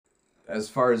as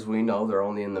far as we know, they're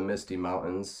only in the Misty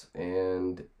Mountains,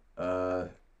 and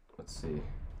let's see,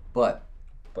 but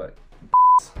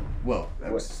well,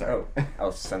 that was sorry. Oh,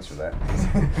 I'll censor that.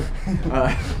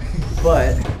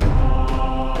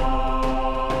 But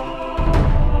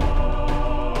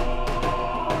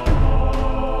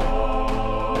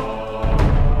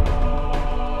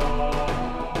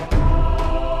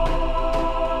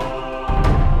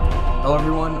hello,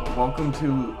 everyone. Welcome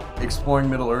to Exploring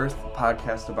Middle Earth, a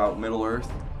podcast about Middle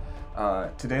Earth.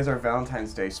 Today's our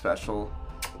Valentine's Day special.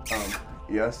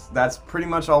 Yes, that's pretty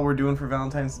much all we're doing for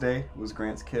Valentine's Day was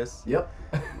Grant's kiss. yep.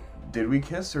 Did we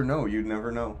kiss or no? You'd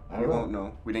never know. I We don't won't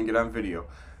know. We didn't get on video.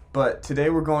 But today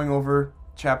we're going over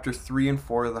chapter 3 and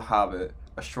 4 of The Hobbit,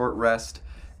 A Short Rest,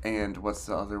 and what's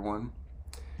the other one?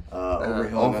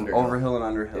 Overhill and Underhill. Overhill and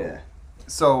Underhill. Yeah.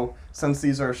 So, since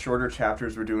these are shorter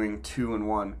chapters, we're doing 2 and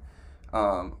 1.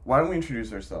 Why don't we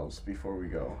introduce ourselves before we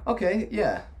go? Okay,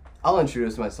 yeah. I'll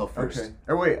introduce myself first. Okay.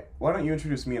 Or wait, why don't you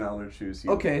introduce me and I'll introduce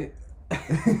you? Okay.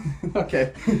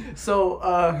 Okay. So,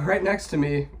 right next to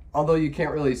me, although you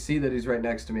can't really see that he's right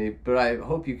next to me, but I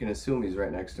hope you can assume he's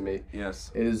right next to me, Yes.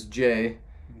 is Jay,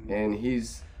 and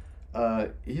he's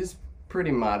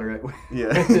pretty moderate Yeah.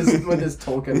 with his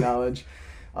Tolkien knowledge.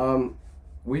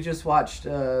 We just watched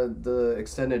the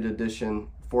extended edition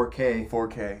 4K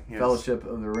 4K. Yes. Fellowship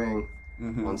of the Ring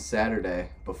Mm-hmm. on Saturday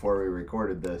before we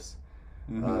recorded this.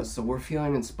 Mm-hmm. So we're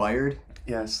feeling inspired.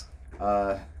 Yes.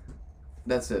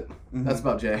 That's it. Mm-hmm. That's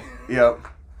about Jay. Yep.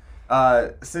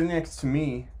 Sitting next to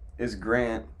me is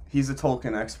Grant. He's a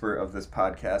Tolkien expert of this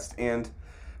podcast and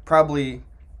probably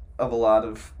of a lot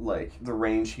of like the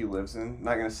range he lives in.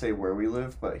 Not gonna say where we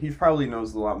live, but he probably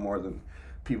knows a lot more than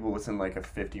people within like a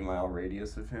 50-mile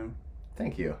radius of him.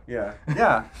 Thank you. Yeah.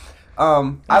 Yeah.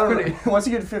 I don't pretty- know. Once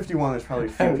you get to 51, there's probably a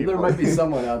few people. There might be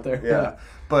someone out there. Yeah.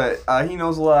 But he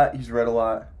knows a lot. He's read a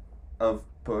lot of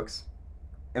books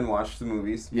and watched the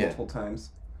movies Yeah. multiple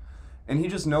times. And he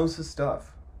just knows his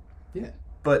stuff. Yeah.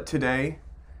 But today,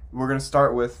 we're going to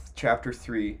start with chapter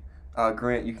 3.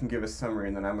 Grant, you can give a summary,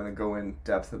 and then I'm going to go in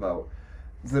depth about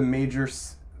the major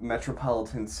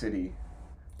metropolitan city.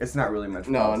 It's not really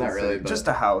metropolitan. not really, city, but- just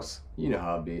a house. You know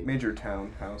how it be. Major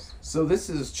town house. So this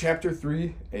is chapter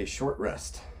 3, A Short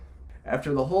Rest.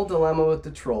 After the whole dilemma with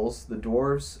the trolls, the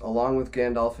dwarves, along with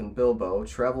Gandalf and Bilbo,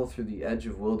 travel through the edge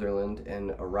of Wilderland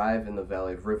and arrive in the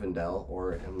Valley of Rivendell,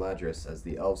 or Imladris, as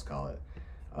the elves call it.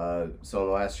 So in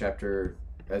the last chapter,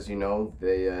 as you know,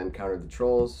 they encountered the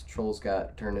trolls. Trolls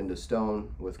got turned into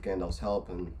stone with Gandalf's help,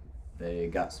 and they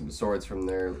got some swords from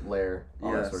their lair,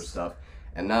 all that sort of Yes. stuff.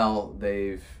 And now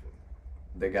they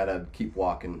gotta keep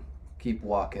walking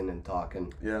and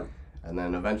talking. Yeah. And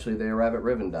then eventually they arrive at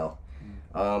Rivendell.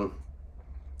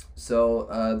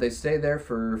 So they stay there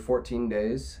for 14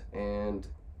 days, and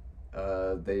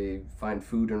they find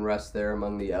food and rest there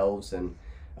among the elves. And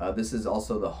this is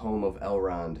also the home of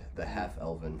Elrond, the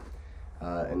half-elven.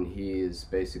 And he is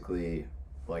basically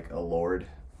like a lord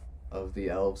of the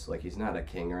elves. Like, he's not a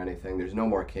king or anything. There's no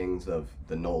more kings of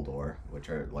the Noldor, which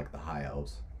are like the high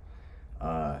elves.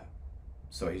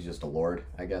 So he's just a lord,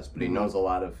 I guess. But he knows a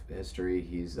lot of history.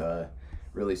 He's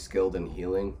really skilled in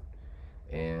healing.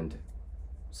 And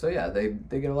so, yeah, they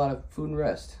get a lot of food and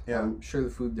rest. Yeah. I'm sure the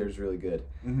food there's really good.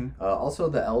 Mm-hmm. Also,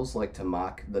 the elves like to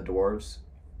mock the dwarves.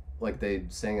 Like, they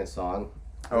sang a song.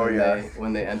 Oh, when yeah.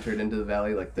 when they entered into the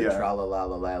valley, like the Yeah.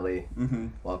 tra-la-la-la-lally, Mm-hmm.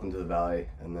 welcome to the valley.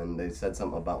 And then they said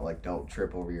something about, like, don't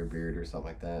trip over your beard or something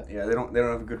like that. Yeah, they don't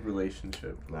have a good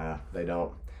relationship. Nah, they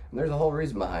don't. And there's a whole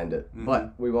reason behind it, Mhm.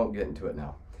 but we won't get into it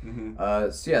now. Mm-hmm.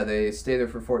 So yeah, they stay there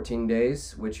for 14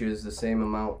 days, which is the same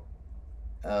amount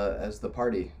as the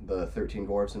party, the 13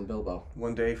 dwarves and Bilbo.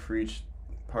 1 day for each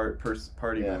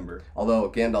party Yeah. member. Although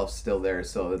Gandalf's still there,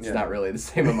 so it's Yeah. not really the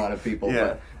same amount of people, Yeah.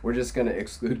 but we're just going to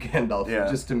exclude Gandalf Yeah.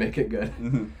 just to make it good.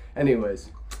 Mm-hmm.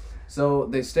 Anyways, so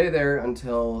they stay there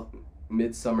until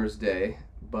Midsummer's Day,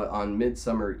 but on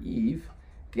Midsummer Eve,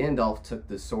 Gandalf took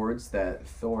the swords that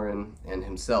Thorin and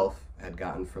himself had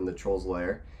gotten from the Troll's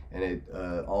Lair, and it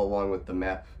all along with the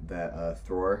map that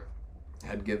Thror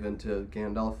had given to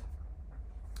Gandalf,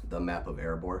 the map of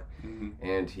Erebor, Mm-hmm.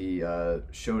 and he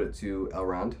showed it to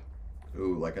Elrond,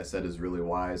 who, like I said, is really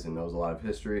wise and knows a lot of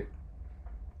history.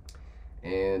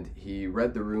 And he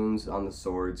read the runes on the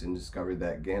swords and discovered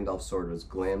that Gandalf's sword was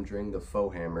Glamdring the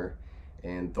Foehammer,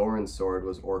 and Thorin's sword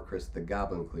was Orcrist the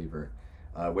Goblin Cleaver,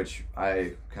 which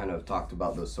I kind of talked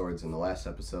about those swords in the last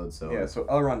episode. So Yeah, so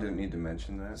Elrond didn't need to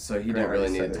mention that. so he Grant didn't really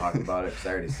already need to said talk about it because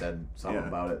I already said something Yeah.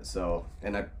 about it. So,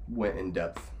 and I went in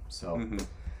depth. So,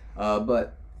 Mhm.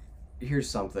 but here's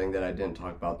something that I didn't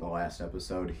talk about in the last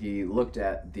episode. He looked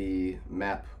at the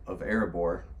map of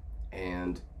Erebor,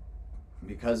 and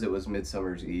because it was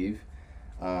Midsummer's Eve.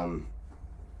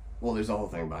 Well, there's a whole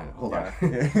thing behind it. Hold on.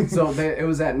 Yeah. So it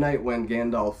was at night when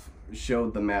Gandalf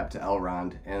showed the map to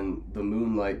Elrond, and the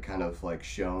moonlight kind of like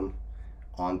shone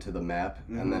onto the map,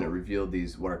 and then it revealed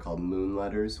these what are called moon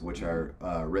letters, which are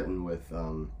written with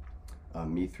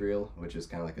mithril, which is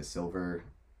kind of like a silver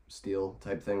steel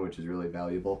type thing, which is really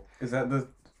valuable. Is that the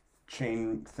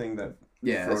chain thing that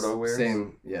Yeah, Frodo wears?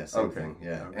 same Okay. thing.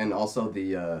 Yeah, Okay. and also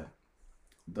the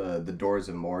doors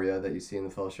of Moria that you see in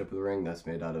the Fellowship of the Ring, that's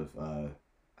made out of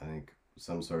I think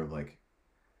some sort of like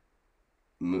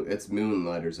it's moon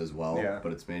letters as well, Yeah.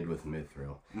 but it's made with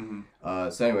mithril. Mm-hmm.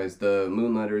 So anyways, the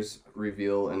moon letters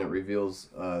reveals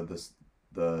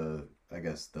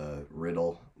the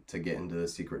riddle to get into the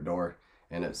secret door,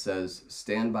 and it says,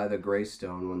 "Stand by the gray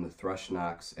stone when the thrush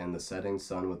knocks, and the setting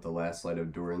sun with the last light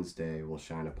of Durin's day will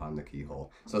shine upon the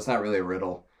keyhole." So it's not really a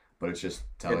riddle, but it's just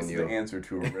telling It's you the answer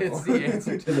to a riddle. it's the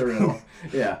answer to the riddle.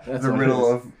 Yeah, that's the what it riddle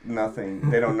is. of nothing.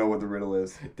 They don't know what the riddle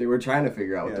is. They were trying to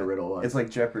figure out what the Yeah. riddle was. It's like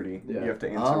Jeopardy. Yeah. You have to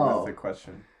answer Oh. with the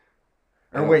question.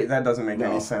 Or wait, that doesn't make No.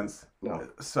 any sense. No.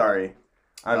 Sorry.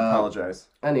 I apologize.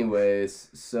 Anyways,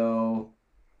 so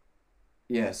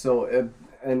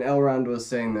and Elrond was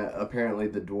saying that apparently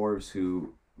the dwarves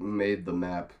who made the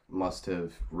map must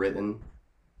have written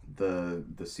the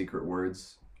secret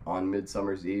words on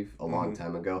Midsummer's Eve a long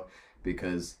time ago,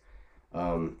 because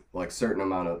like certain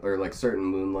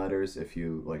moon letters, if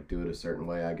you like do it a certain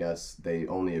way, I guess they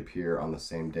only appear on the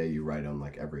same day you write them,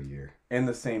 like every year. And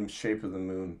the same shape of the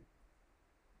moon.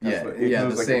 Yeah, It the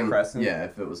was like same a crescent. Yeah,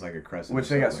 if it was like a crescent,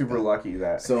 Which or they got something like super that. lucky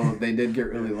that. So they did get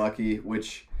really lucky,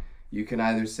 which you can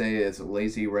either say it's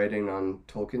lazy writing on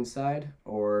Tolkien's side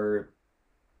or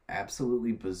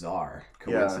absolutely bizarre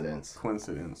coincidence.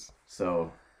 Coincidence.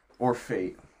 So, Or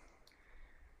fate.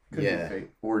 Could Yeah. be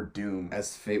fate. Or doom.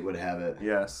 as fate would have it.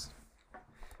 Yes.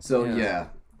 So, Yeah. yeah,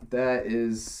 that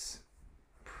is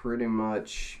pretty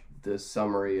much the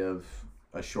summary of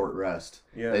A Short Rest.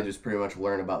 Yeah. They just pretty much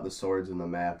learn about the swords and the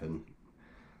map and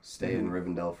stay in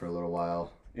Mm-hmm. Rivendell for a little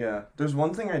while. Yeah. There's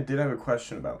one thing I did have a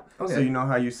question about. Okay. So you know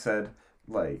how you said,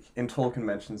 like, and Tolkien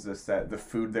mentions this, that the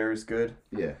food there is good?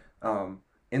 Yeah.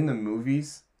 In the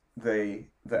movies, the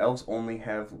elves only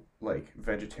have, like,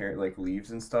 vegetarian, like,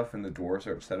 leaves and stuff, and the dwarves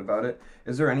are upset about it.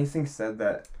 Is there anything said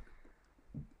that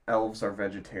elves are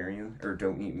vegetarian or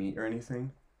don't eat meat or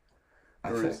anything?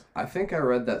 I think I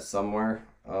read that somewhere.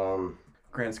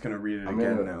 Grant's gonna read it I'm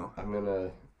again gonna, now. I'm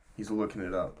gonna He's looking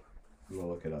it up.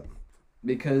 look it up.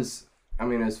 Because, I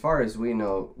mean, as far as we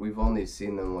know, we've only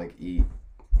seen them, like, eat,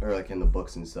 or, like, in the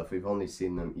books and stuff, we've only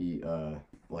seen them eat,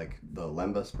 like, the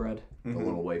lembas bread, the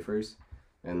little wafers.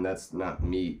 And that's not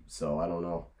meat, so I don't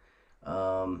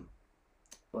know.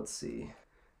 Let's see.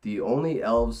 The only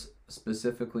elves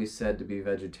specifically said to be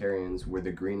vegetarians were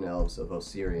the green elves of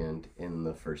Osirian in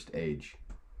the First Age.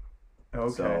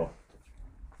 Okay.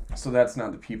 So that's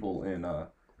not the people in,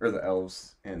 or the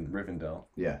elves in Rivendell.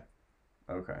 Yeah.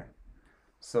 Okay.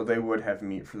 So they would have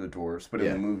meat for the dwarves, but in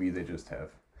Yeah. the movie they just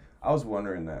have. I was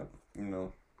wondering that, you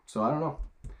know. So I don't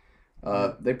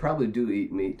know. They probably do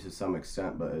eat meat to some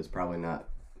extent, but it's probably not.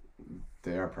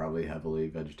 They are probably heavily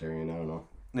vegetarian. I don't know.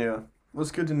 Yeah. Well,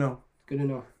 it's good to know. Good to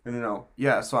know. Good to know.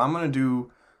 Yeah, so I'm going to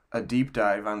do a deep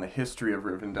dive on the history of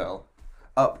Rivendell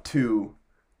up to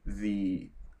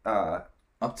the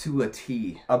Up to a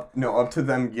T. up to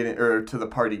them getting, or to the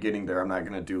party getting there. I'm not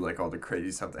going to do like all the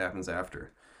crazy stuff that happens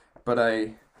after. But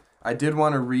I did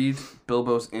want to read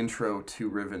Bilbo's intro to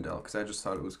Rivendell because I just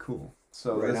thought it was cool.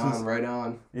 So Right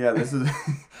on. Yeah, this is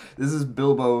this is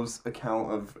Bilbo's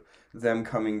account of them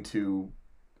coming to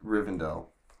Rivendell.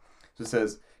 So it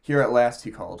says, "Here at last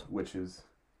he called," which is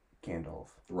Gandalf.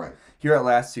 Right. "Here at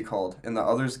last he called, and the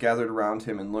others gathered around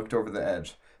him and looked over the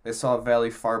edge. They saw a valley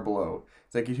far below.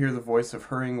 They could hear the voice of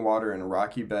hurrying water in a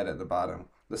rocky bed at the bottom.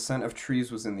 The scent of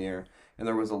trees was in the air, and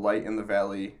there was a light in the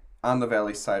valley, on the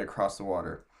valley side across the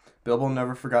water. Bilbo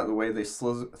never forgot the way they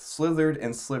slithered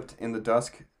and slipped in the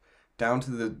dusk down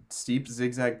to the steep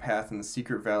zigzag path in the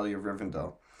secret valley of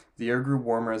Rivendell. The air grew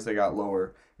warmer as they got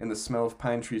lower, and the smell of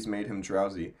pine trees made him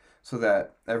drowsy, so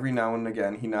that every now and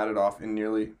again he nodded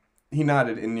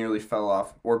and nearly fell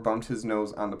off, or bumped his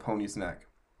nose on the pony's neck.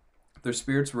 Their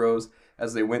spirits rose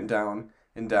as they went down,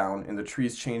 and the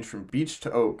trees changed from beech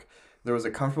to oak. There was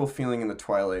a comfortable feeling in the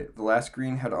twilight. The last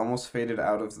green had almost faded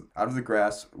out of the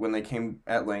grass when they came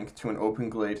at length to an open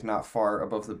glade not far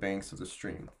above the banks of the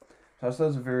stream." So that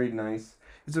was a very nice.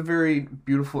 It's a very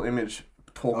beautiful image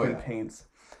Tolkien paints,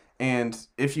 and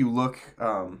if you look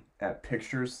at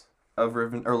pictures of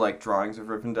or like drawings of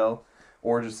Rivendell,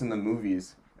 or just in the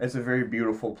movies, it's a very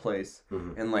beautiful place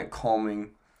and like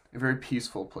calming, a very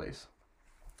peaceful place.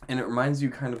 and it reminds you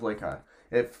kind of like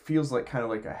it feels like kind of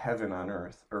like a heaven on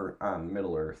Earth, or on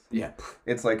Middle Earth. Yeah.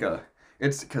 It's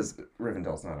because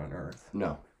Rivendell's not on Earth.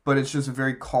 No. But it's just a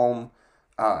very calm,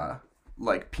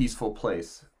 like peaceful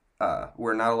place,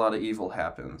 where not a lot of evil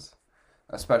happens.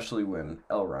 Especially when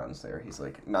Elrond's there. He's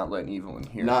like, not letting evil in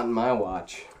here. Not in my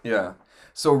watch. Yeah.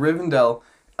 So Rivendell,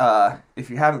 if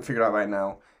you haven't figured out by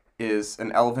now, is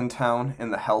an elven town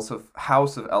in the House of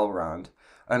Elrond.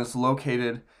 And it's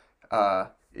located,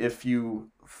 if you're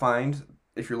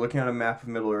looking at a map of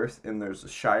Middle-earth and there's a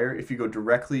Shire, if you go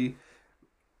directly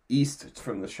east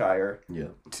from the Shire,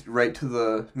 right to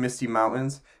the Misty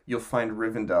Mountains, you'll find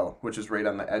Rivendell, which is right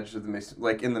on the edge of the Misty,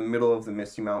 like in the middle of the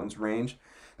Misty Mountains range.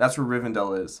 That's where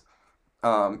Rivendell is.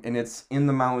 And it's in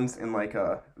the mountains, in like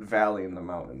a valley in the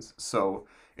mountains. So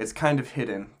it's kind of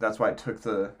hidden. That's why it took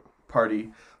the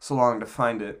party so long to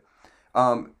find it.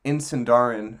 In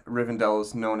Sindarin, Rivendell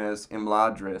is known as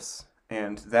Imladris,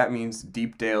 and that means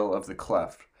Deep Dale of the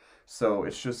Cleft. So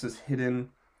it's just this hidden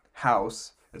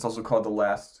house. It's also called the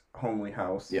Last Homely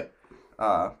House. Yep.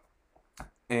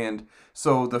 And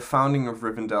so the founding of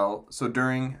Rivendell,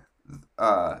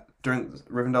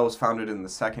 Rivendell was founded in the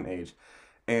Second Age,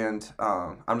 and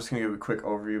I'm just gonna give a quick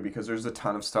overview because there's a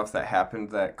ton of stuff that happened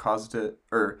that caused it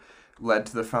or led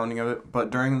to the founding of it. But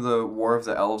during the War of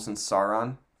the Elves and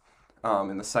Sauron,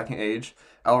 in the Second Age,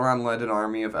 Elrond led an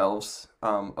army of elves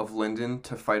of Lindon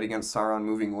to fight against Sauron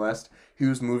moving west. He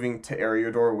was moving to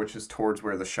Eriador, which is towards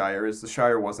where the Shire is. The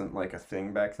Shire wasn't like a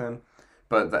thing back then,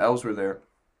 but the elves were there,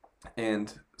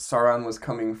 and Sauron was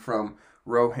coming from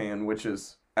Rohan, which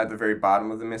is at the very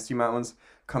bottom of the Misty Mountains,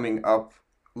 coming up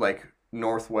like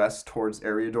northwest towards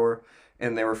Eriador,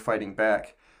 and they were fighting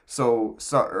back. So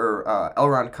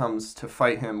Elrond comes to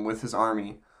fight him with his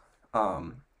army,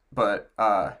 but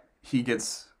he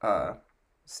gets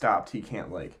stopped. He can't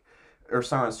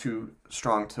Sauron's too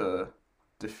strong to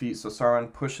defeat, so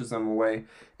Sauron pushes them away,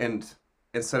 and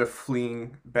instead of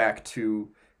fleeing back to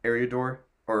Eriador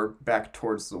or back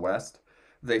towards the west,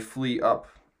 they flee up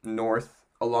north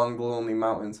along the Lonely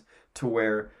Mountains to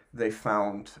where they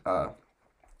found,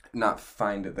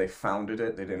 they founded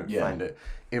it. They didn't find it.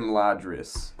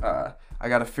 Imladris. I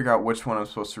gotta figure out which one I'm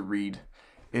supposed to read.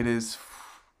 It is,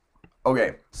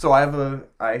 okay, so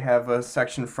I have a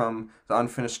section from the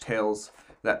Unfinished Tales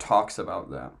that talks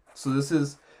about that. So this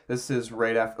is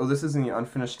right after, this is in the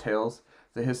Unfinished Tales,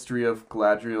 the history of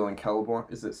Galadriel and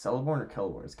Celeborn. Is it Celeborn or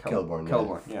Celeborn? It's Celeborn.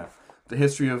 Celeborn, yeah. The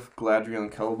history of Galadriel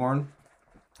and Celeborn.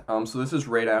 So this is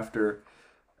right after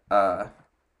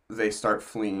they start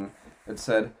fleeing. It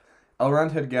said,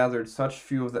 Elrond had gathered such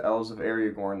few of the elves of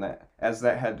Aragorn that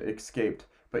had escaped,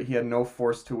 but he had no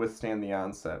force to withstand the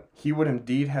onset. He would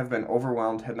indeed have been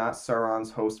overwhelmed had not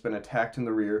Sauron's host been attacked in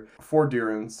the rear, for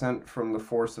Durin sent from the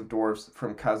force of dwarves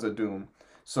from Khazad-dûm.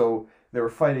 So they were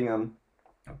fighting them,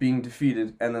 being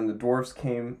defeated, and then the dwarves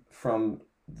came from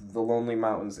the Lonely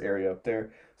Mountains area up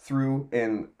there, through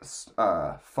and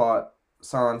fought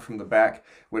Sauron from the back,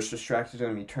 which distracted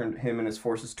him. Him and his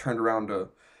forces turned around to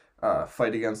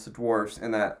fight against the dwarves,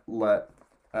 and that let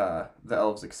the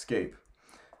elves escape.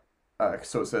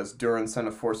 So it says, Durin sent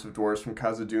a force of dwarves from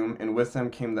Khazad-dûm, and with them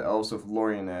came the elves of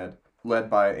Lorienad, led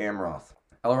by Amroth.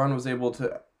 Elrond was able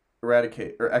to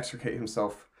extricate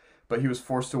himself, but he was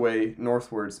forced away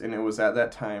northwards, and it was at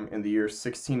that time, in the year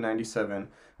 1697,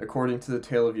 according to the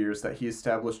Tale of Years, that he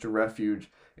established a refuge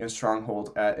and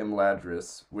stronghold at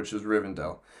Imladris, which is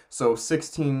Rivendell. So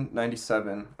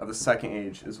 1697 of the Second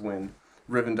Age is when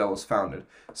Rivendell was founded.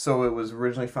 So it was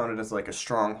originally founded as like a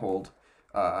stronghold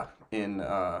in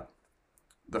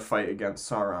the fight against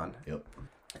Sauron. Yep.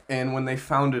 And when they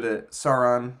founded it,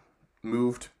 Sauron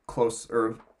moved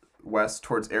west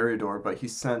towards Eriador, but he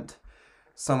sent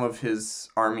some of his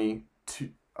army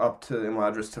up to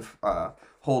Imladris to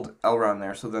hold Elrond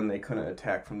there, so then they couldn't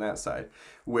attack from that side,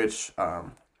 which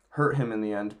hurt him in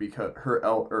the end, because hurt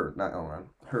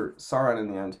Sauron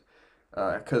in the end,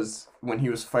 because when he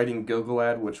was fighting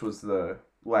Gil-galad, which was the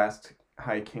last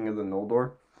High King of the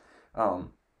Noldor,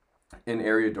 in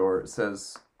Eriador, it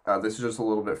says, this is just a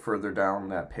little bit further down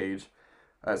that page,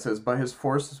 it says, but his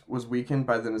force was weakened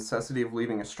by the necessity of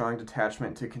leaving a strong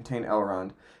detachment to contain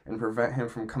Elrond and prevent him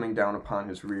from coming down upon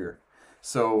his rear.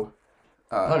 So,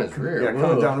 upon his rear? Yeah,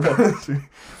 coming down upon his rear.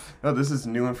 Oh, this is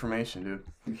new information,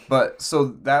 dude. But, so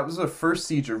that was the first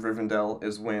siege of Rivendell,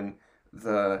 is when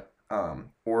the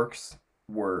orcs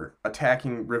were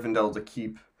attacking Rivendell to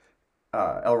keep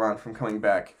Elrond from coming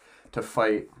back to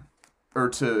fight, or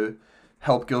to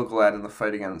help Gil-galad in the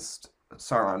fight against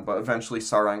Sauron, but eventually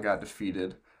Sauron got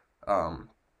defeated,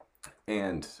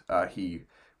 and he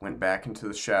went back into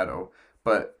the shadow.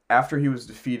 But after he was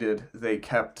defeated,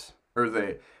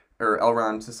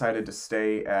 Elrond decided to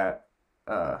stay at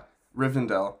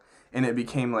Rivendell, and it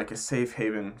became like a safe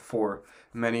haven for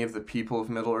many of the people of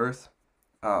Middle-earth.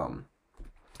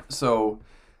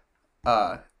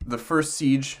 The first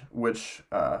siege, which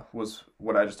was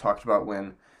what I just talked about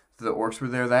when the orcs were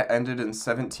there, that ended in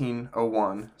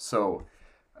 1701. So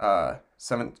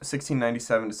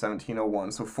 1697 to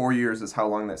 1701. So 4 years is how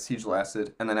long that siege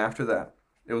lasted. And then after that,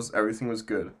 everything was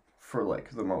good for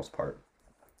like the most part.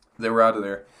 They were out of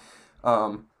there.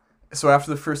 So after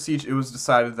the first siege, it was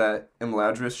decided that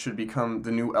Imladris should become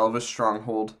the new Elvish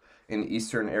stronghold in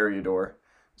eastern Eriador.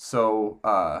 So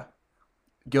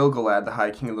Gil-galad, the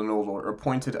High King of the Noldor,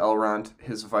 appointed Elrond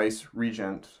his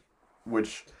vice-regent,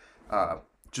 which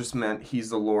just meant he's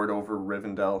the lord over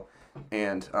Rivendell,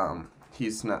 and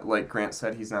he's not, like Grant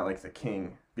said, he's not like the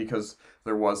king, because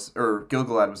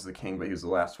Gil-galad was the king, but he was the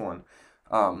last one.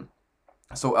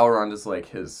 So Elrond is like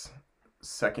his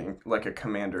second, like a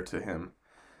commander to him.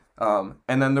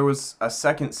 And then there was a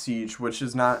second siege, which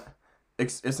is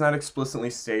it's not explicitly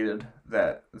stated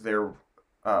that there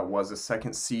was a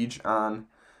second siege on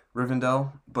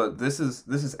Rivendell, but this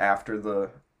is after the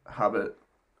Hobbit,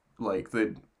 like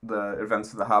the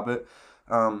events of the Hobbit.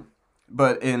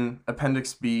 But in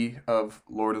Appendix B of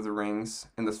Lord of the Rings,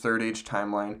 in the Third Age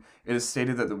timeline, it is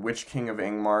stated that the Witch King of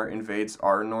Angmar invades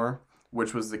Arnor,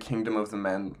 which was the kingdom of the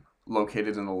men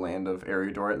located in the land of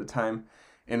Eriador at the time.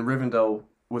 And Rivendell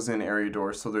was in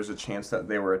Eriador, so there's a chance that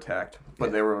they were attacked.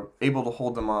 But they were able to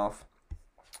hold them off.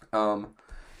 And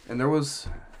there was...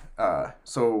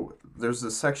 so there's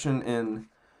a section in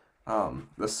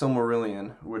the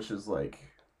Silmarillion, which is like...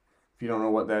 If you don't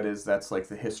know what that is, that's like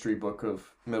the history book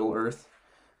of Middle-earth.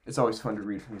 It's always fun to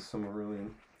read from the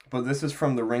Silmarillion. But this is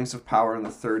from the Rings of Power in the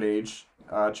Third Age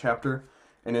chapter,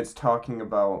 and it's talking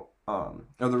about...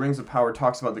 the Rings of Power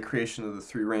talks about the creation of the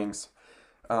three rings,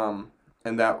 and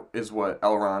that is what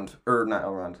Sauron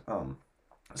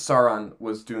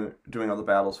was doing all the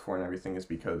battles for and everything, is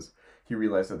because he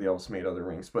realized that the elves made other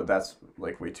rings, but that's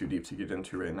like way too deep to get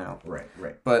into right now.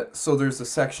 Right. But so there's a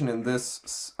section in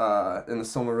this in the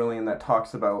Silmarillion that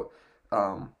talks about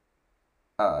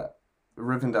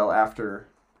Rivendell after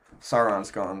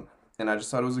Sauron's gone, and I just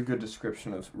thought it was a good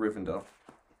description of Rivendell.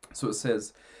 So it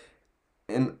says,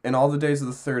 In all the days of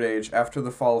the Third Age, after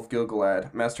the fall of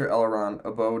Gil-galad, Master Elrond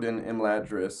abode in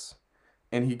Imladris,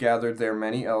 and he gathered there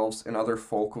many elves and other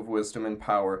folk of wisdom and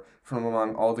power from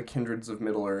among all the kindreds of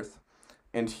Middle-earth.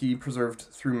 And he preserved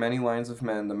through many lines of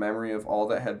men the memory of all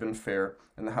that had been fair,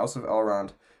 and the house of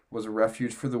Elrond was a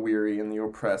refuge for the weary and the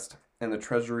oppressed, and the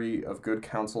treasury of good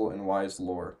counsel and wise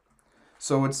lore.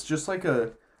 So it's just like I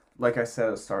said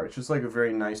at the start, it's just like a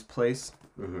very nice place,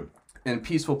 and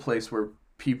peaceful place where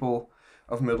people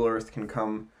of Middle-earth can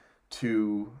come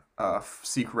to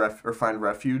find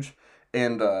refuge.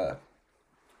 And an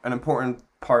important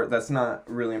part that's not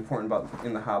really important about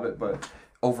in The Hobbit, but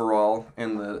overall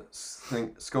in the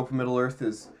scope of Middle-earth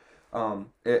is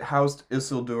it housed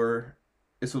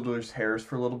Isildur's heirs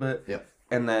for a little bit. Yep.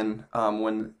 And then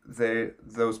when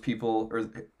Isildur's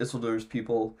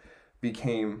people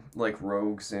became like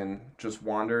rogues and just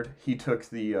wandered, he took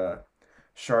the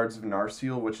shards of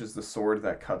Narsil, which is the sword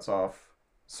that cuts off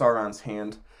Sauron's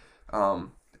hand,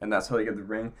 and that's how they get the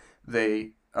ring.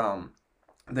 They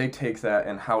take that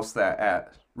and house that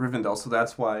at Rivendell, so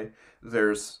that's why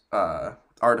there's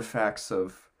artifacts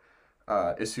of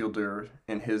Isildur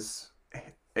and his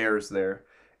heirs there,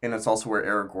 and it's also where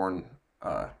Aragorn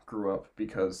grew up,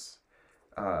 because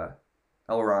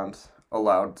Elrond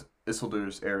allowed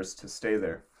Isildur's heirs to stay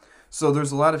there. So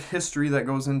there's a lot of history that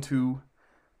goes into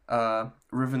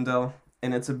Rivendell,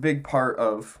 and it's a big part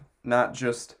of not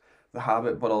just The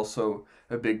Hobbit, but also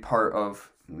a big part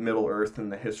of Middle-earth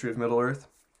and the history of Middle-earth.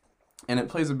 And it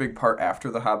plays a big part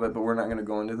after The Hobbit, but we're not going to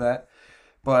go into that.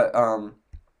 But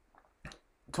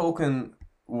Tolkien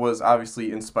was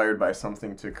obviously inspired by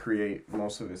something to create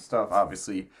most of his stuff.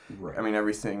 Obviously, right. I mean,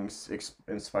 everything's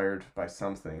inspired by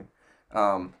something.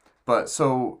 But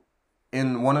so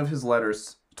in one of his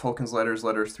letters, Tolkien's letters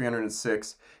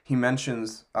 306, he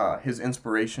mentions his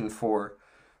inspiration for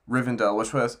Rivendell,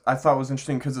 which I thought was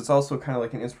interesting because it's also kind of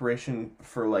like an inspiration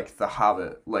for like The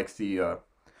Hobbit, like the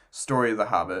story of The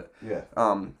Hobbit. Yeah.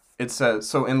 It says,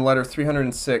 so in letter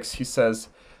 306, he says,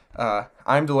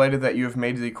 I'm delighted that you have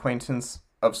made the acquaintance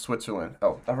of Switzerland.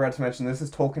 Oh, I forgot to mention, this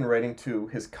is Tolkien writing to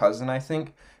his cousin, I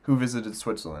think, who visited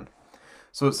Switzerland.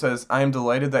 So it says, I am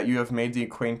delighted that you have made the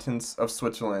acquaintance of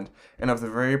Switzerland, and of the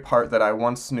very part that I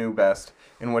once knew best,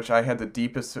 in which I had the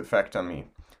deepest effect on me.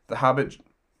 The Hobbit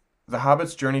The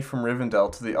hobbits journey from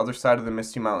Rivendell to the other side of the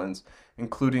Misty Mountains,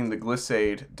 including the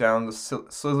Glissade, down the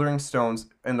Slithering Stones,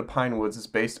 and the Pine Woods, is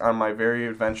based on my very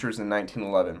adventures in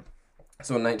 1911.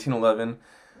 So in 1911,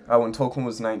 when Tolkien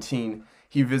was 19,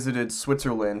 he visited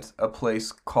Switzerland, a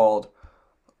place called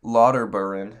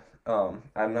Lauterbrunnen.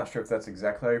 I'm not sure if that's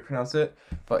exactly how you pronounce it,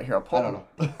 but here, I don't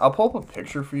know. I'll pull up a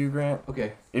picture for you, Grant.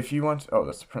 Okay. If you want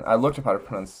I looked up how to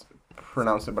pronounce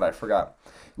it, but I forgot.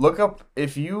 Look up,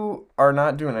 if you are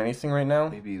not doing anything right now.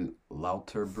 Maybe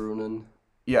Lauterbrunnen.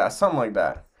 Yeah, something like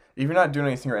that. If you're not doing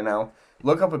anything right now,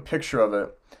 look up a picture of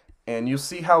it, and you'll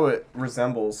see how it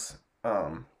resembles,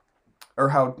 or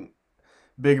how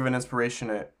big of an inspiration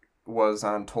it was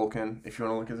on Tolkien. If you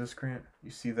want to look at this, Grant, you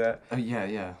see that?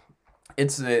 Yeah.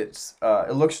 It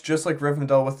looks just like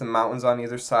Rivendell with the mountains on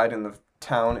either side and the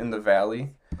town in the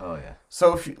valley. Oh yeah.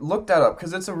 So if you look that up,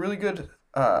 because it's a really good,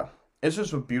 it's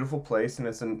just a beautiful place,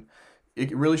 and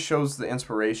it really shows the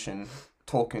inspiration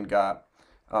Tolkien got.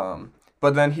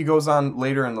 But then he goes on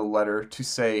later in the letter to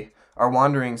say, our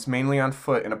wanderings, mainly on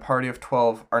foot in a party of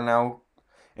 12, are now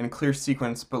in clear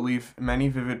sequence, but leave many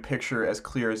vivid picture as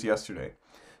clear as yesterday.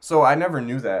 So I never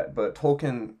knew that, but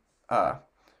Tolkien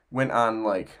went on,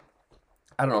 like,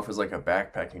 I don't know if it was like a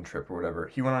backpacking trip or whatever.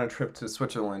 He went on a trip to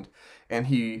Switzerland, and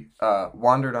he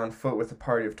wandered on foot with a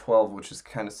party of 12, which is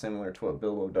kind of similar to what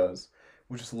Bilbo does,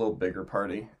 which is a little bigger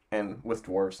party, and with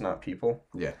dwarves, not people.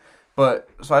 Yeah. But,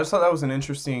 so I just thought that was an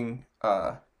interesting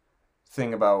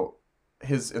thing about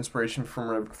his inspiration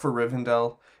for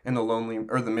Rivendell and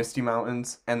the Misty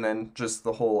Mountains, and then just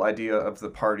the whole idea of the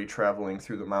party traveling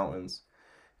through the mountains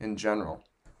in general.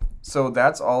 So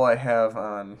that's all I have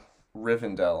on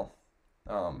Rivendell.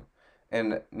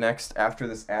 And next, after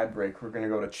this ad break, we're going to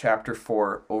go to Chapter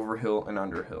 4, Overhill and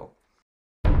Underhill.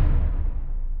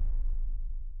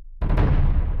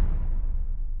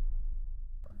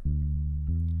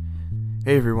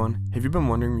 Hey everyone, have you been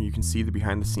wondering where you can see the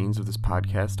behind the scenes of this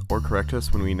podcast or correct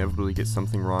us when we inevitably get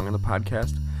something wrong on the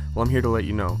podcast? Well, I'm here to let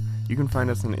you know. You can find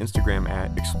us on Instagram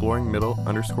at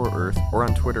exploringmiddle_earth or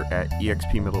on Twitter at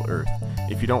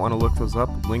expmiddleearth. If you don't want to look those up,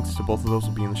 links to both of those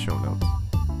will be in the show notes.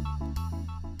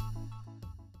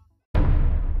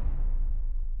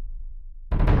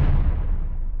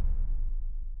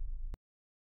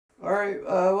 Alright,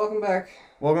 welcome back.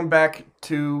 Welcome back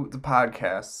to the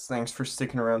podcast. Thanks for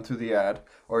sticking around through the ad,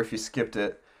 or if you skipped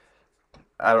it,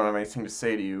 I don't have anything to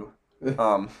say to you.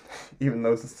 Even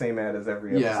though it's the same ad as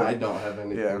every episode. Yeah, I don't have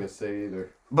anything to say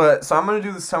either. But, so I'm going to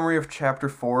do the summary of Chapter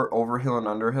 4, Overhill and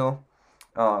Underhill.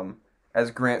 As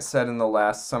Grant said in the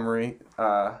last summary,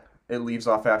 it leaves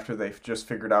off after they've just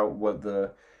figured out what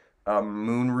the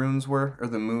moon runes were, or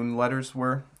the moon letters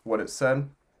were, what it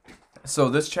said. So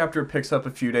this chapter picks up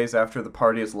a few days after the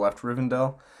party has left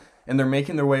Rivendell, and they're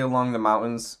making their way along the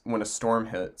mountains when a storm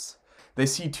hits. They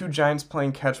see two giants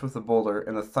playing catch with a boulder,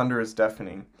 and the thunder is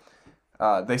deafening.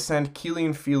 They send Keely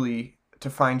and Feely to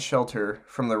find shelter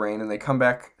from the rain, and they come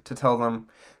back to tell them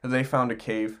that they found a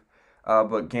cave,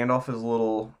 but Gandalf is a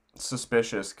little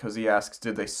suspicious because he asks,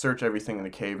 did they search everything in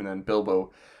the cave? And then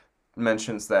Bilbo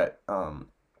mentions that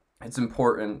it's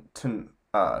important to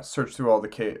search through a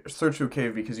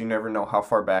cave because you never know how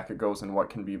far back it goes and what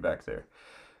can be back there.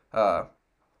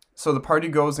 So the party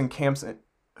goes and camps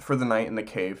for the night in the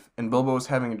cave, and Bilbo is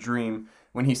having a dream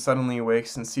when he suddenly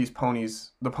awakes and sees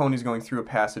the ponies going through a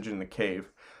passage in the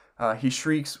cave. He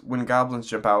shrieks when goblins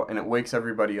jump out, and it wakes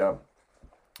everybody up.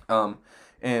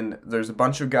 And there's a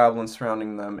bunch of goblins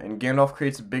surrounding them, and Gandalf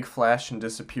creates a big flash and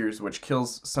disappears, which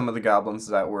kills some of the goblins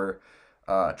that were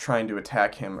trying to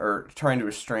attack him, or trying to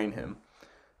restrain him.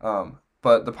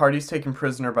 But the party's taken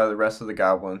prisoner by the rest of the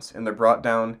goblins, and they're brought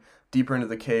down deeper into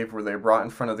the cave where they're brought in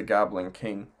front of the Goblin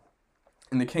King.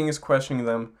 And the king is questioning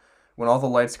them when all the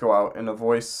lights go out, and a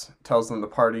voice tells the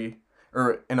party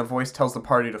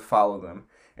to follow them.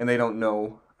 And they don't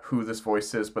know who this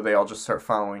voice is, but they all just start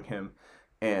following him.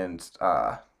 And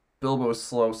Bilbo is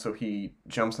slow, so he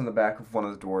jumps on the back of one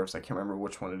of the dwarves. I can't remember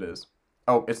which one it is.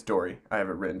 Oh, it's Dory. I have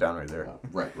it written down right there.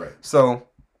 Right. So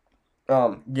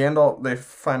Gandalf, they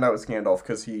find out it's Gandalf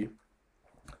because he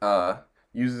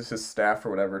uses his staff or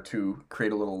whatever to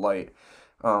create a little light,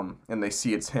 and they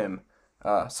see it's him.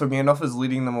 So Gandalf is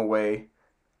leading them away,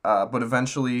 but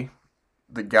eventually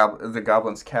the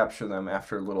goblins capture them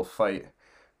after a little fight,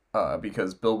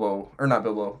 because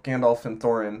Gandalf and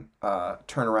Thorin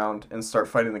turn around and start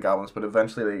fighting the goblins, but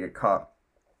eventually they get caught.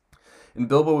 And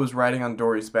Bilbo was riding on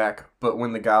Dory's back, but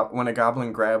when a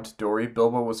goblin grabbed Dory,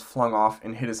 Bilbo was flung off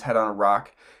and hit his head on a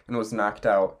rock and was knocked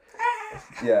out.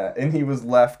 Yeah, and he was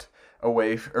left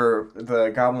away, or the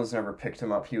goblins never picked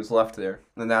him up. He was left there,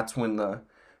 and that's when the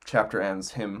chapter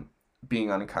ends. Him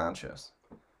being unconscious.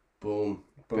 Boom,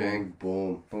 Boom. bang,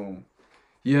 boom. Boom.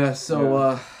 Yeah, so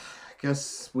I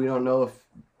guess we don't know if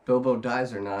Bilbo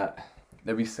dies or not.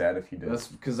 That'd be sad if he did. That's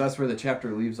because that's where the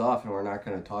chapter leaves off, and we're not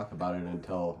going to talk about it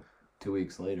until 2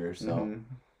 weeks later. So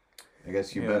I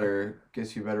guess you better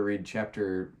read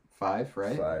chapter 5,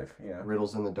 right? 5, yeah.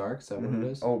 Riddles in the Dark. Is that what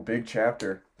it is? Oh, big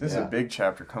chapter. This is a big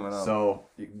chapter coming up. So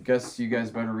I guess you guys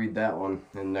better read that one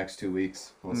in the next 2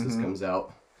 weeks once this comes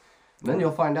out. And then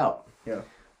you'll find out. Yeah.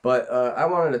 But I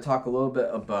wanted to talk a little bit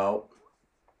about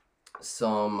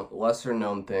some lesser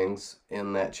known things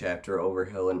in that chapter,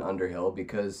 Overhill and Underhill,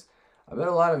 because I bet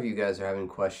a lot of you guys are having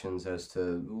questions as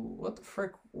to what the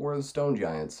frick were the stone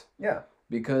giants. Yeah.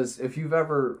 Because if you've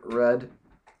ever read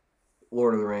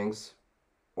Lord of the Rings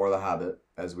or The Hobbit,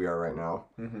 as we are right now,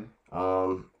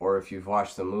 or if you've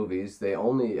watched the movies, they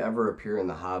only ever appear in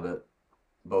The Hobbit,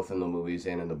 both in the movies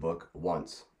and in the book,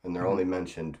 once. And they're only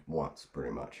mentioned once,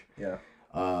 pretty much. Yeah.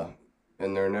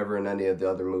 And they're never in any of the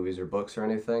other movies or books or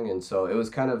anything. And so it was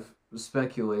kind of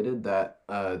speculated that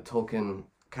Tolkien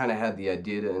kind of had the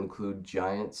idea to include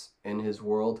giants in his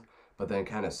world, but then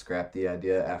kind of scrapped the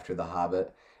idea after The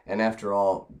Hobbit. And after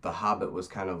all, The Hobbit was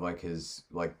kind of like his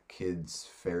kids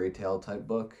fairy tale type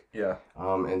book. Yeah.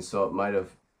 And so it might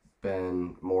have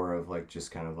been more of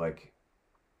just kind of like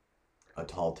a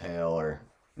tall tale or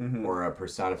a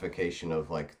personification of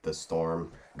the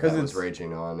storm that was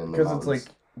raging on in the mountains. Because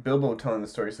it's Bilbo telling the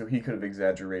story, so he could have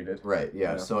exaggerated. Right,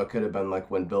 yeah. So it could have been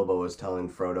when Bilbo was telling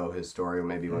Frodo his story, or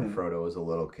maybe when Frodo was a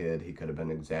little kid, he could have been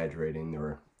exaggerating. There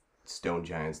were stone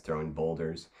giants throwing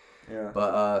boulders. Yeah.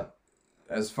 But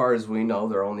as far as we know,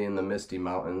 they're only in the Misty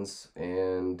Mountains,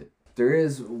 and there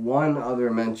is one other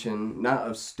mention, not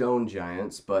of stone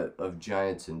giants, but of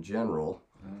giants in general.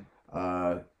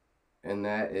 And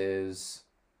that is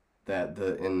that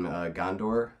in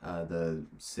Gondor, the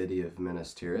city of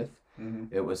Minas Tirith,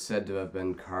 it was said to have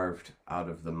been carved out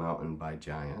of the mountain by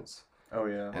giants. Oh,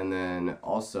 yeah. And then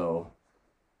also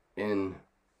in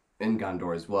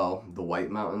Gondor as well, the White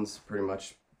Mountains, pretty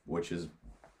much, which is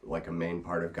a main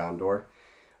part of Gondor,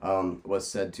 was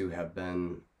said to have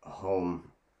been a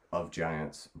home of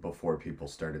giants before people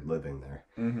started living there.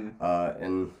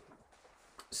 And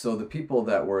so the people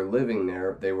that were living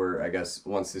there, they were, I guess,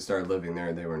 once they started living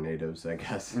there, they were natives, I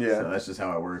guess. Yeah. So that's just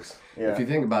how it works. Yeah. If you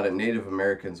think about it, Native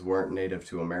Americans weren't native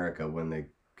to America when they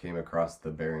came across the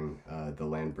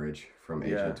land bridge from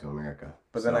Asia to America.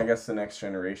 But then I guess the next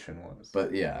generation was.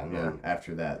 But yeah, and then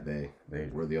after that, they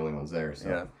were the only ones there.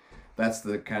 So that's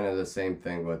the kind of the same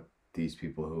thing with these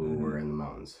people who were in the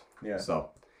mountains. Yeah.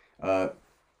 So,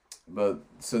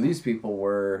 so these people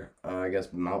were, I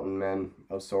guess, mountain men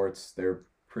of sorts. They're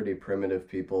pretty primitive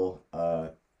people.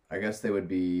 I guess they would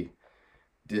be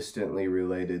distantly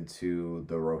related to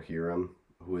the Rohirrim,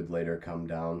 who would later come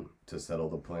down to settle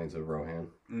the plains of Rohan.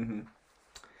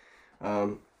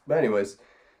 But anyways,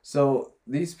 so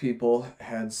these people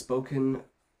had spoken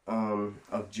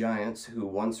of giants who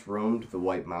once roamed the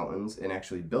White Mountains and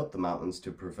actually built the mountains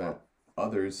to prevent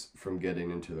others from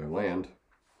getting into their land.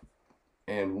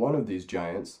 And one of these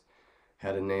giants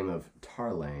had a name of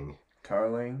Tarlang.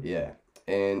 Tarlang? Yeah.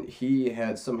 And he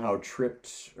had somehow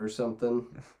tripped or something,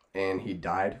 and he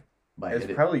died by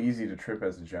It's probably easy to trip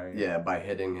as a giant. Yeah, by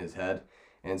hitting his head.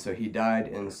 And so he died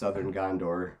in southern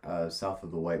Gondor, south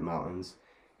of the White Mountains.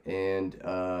 And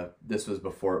this was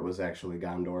before it was actually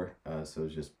Gondor, so it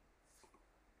was just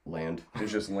land.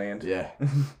 It's just land. Yeah.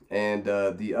 And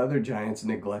the other giants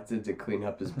neglected to clean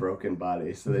up his broken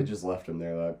body, so they just left him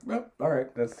there like, well, all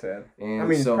right. That's sad. And I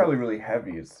mean, it's probably really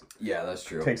heavy. Yeah, that's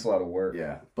true. It takes a lot of work.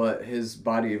 Yeah, but his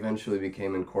body eventually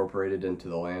became incorporated into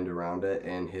the land around it,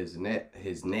 and his neck.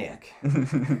 His neck.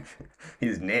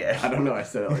 I don't know, I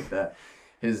said it like that.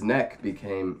 His neck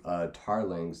became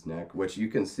Tarling's neck, which you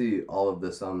can see all of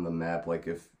this on the map.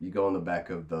 If you go in the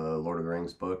back of the Lord of the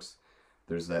Rings books,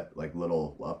 there's that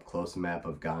little up close map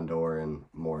of Gondor and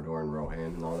Mordor and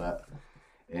Rohan and all that.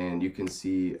 And you can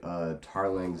see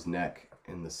Tarling's neck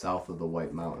in the south of the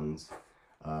White Mountains,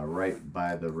 right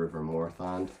by the River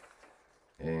Morthond.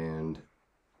 And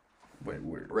wait,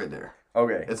 where? Right there.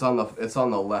 Okay. It's on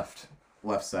the left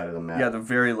side of the map. Yeah, the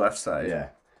very left side. Yeah.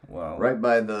 Wow. Right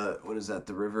by what is that,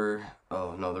 the river?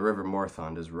 Oh, no, the River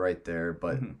Morthond is right there,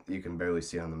 but you can barely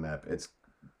see on the map. It's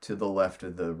to the left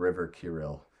of the River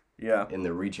Kirill. Yeah. In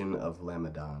the region of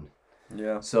Lamadan.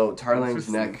 Yeah. So Tarling's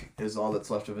neck is all that's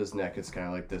left of his neck. It's kind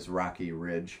of like this rocky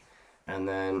ridge. And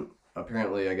then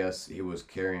apparently, I guess, he was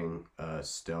carrying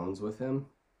stones with him.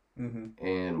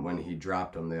 And when he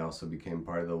dropped them, they also became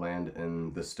part of the land.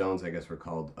 And the stones, I guess, were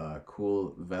called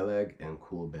Kul Veleg and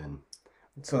Kul Ben.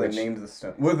 So they named the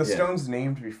stone. Were the Yeah. stones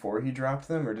named before he dropped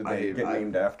them, or did they get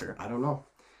named after? I don't know.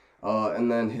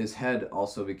 And then his head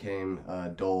also became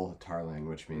Dol Tarlang,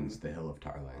 which means the Hill of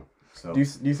Tarlang. So Do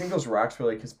you think those rocks were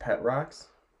like his pet rocks?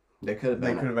 they could have They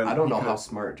been. could have been- I don't he know could how have-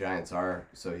 smart giants are,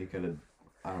 so he could have.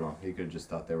 I don't know. He could have just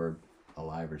thought they were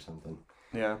alive or something.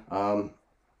 Yeah.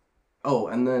 Oh,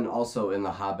 and then also in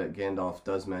The Hobbit, Gandalf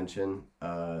does mention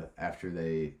after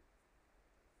they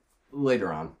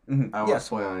later on. Mm-hmm. I don't want to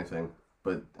spoil anything,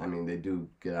 but I mean they do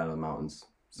get out of the mountains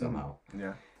somehow.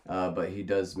 Yeah. But he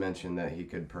does mention that he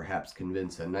could perhaps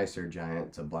convince a nicer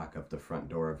giant to block up the front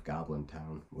door of Goblin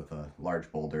Town with a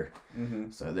large boulder,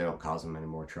 so they don't cause him any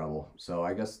more trouble. So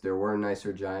I guess there were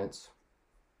nicer giants,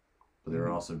 but there were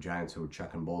also giants who were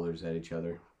chucking boulders at each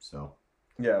other. So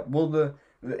Yeah. Well, the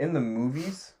in the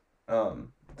movies,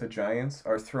 the giants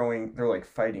are they're like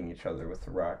fighting each other with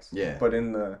the rocks. Yeah. But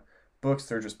in the books,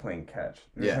 they're just playing catch.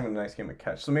 They're just having a nice game of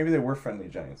catch. So maybe they were friendly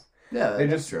giants. yeah, They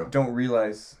that's just true. don't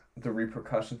realize the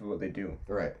repercussions of what they do.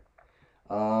 Right.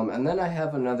 And then I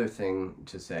have another thing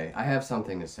to say. I have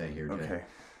something to say here, Jay.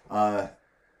 Okay.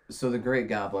 So the Great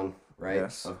Goblin, right,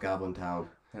 Yes. of Goblin Town.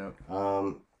 Yep.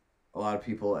 A lot of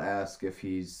people ask if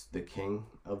he's the king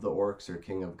of the orcs or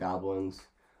king of goblins.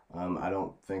 I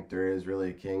don't think there is really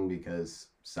a king because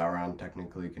Sauron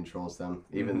technically controls them,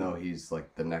 even though he's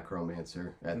like the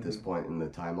necromancer at this point in the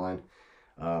timeline.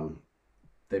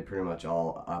 They pretty much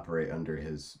all operate under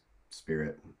his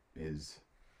spirit, his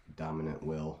dominant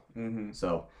will. Mm-hmm.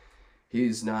 So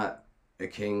he's not a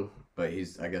king, but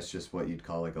he's, I guess, just what you'd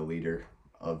call like a leader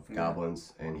of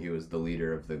goblins, and he was the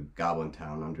leader of the Goblin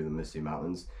Town under the Misty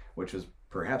Mountains, which was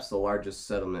perhaps the largest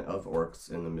settlement of orcs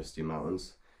in the Misty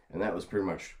Mountains, and that was pretty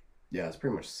much, it's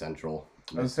pretty much central.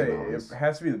 I would say it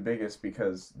has to be the biggest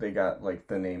because they got like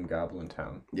the name Goblin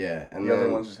Town. Yeah, and The then,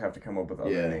 other ones just have to come up with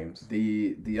other names.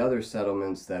 The other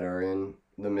settlements that are in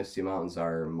the Misty Mountains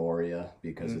are Moria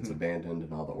because it's abandoned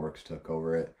and all the orcs took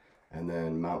over it, and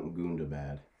then Mount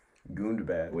Gundabad.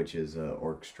 Gundabad. Which is a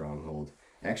orc stronghold.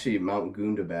 Actually, Mount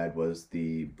Gundabad was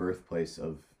the birthplace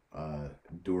of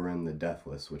Durin the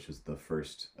Deathless, which is the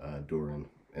first Durin,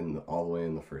 all the way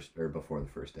in the first, or before the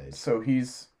First Age. So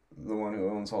he's the one who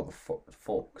owns all the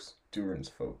folks, Durin's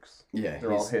folks. Yeah,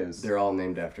 They're all his. They're all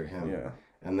named after him. Yeah.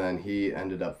 And then he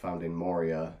ended up founding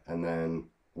Moria, and then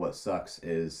what sucks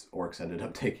is orcs ended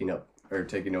up taking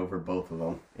over both of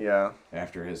them. Yeah.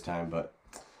 After his time, but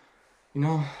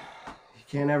you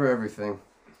can't have everything.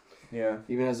 Yeah.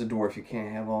 Even as a dwarf, you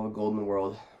can't have all the gold in the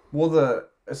world. Well,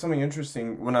 something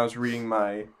interesting when I was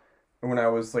when I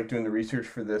was like doing the research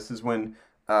for this is when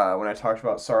I talked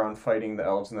about Sauron fighting the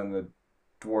elves and then the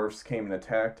dwarves came and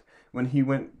attacked. When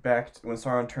when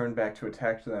Sauron turned back to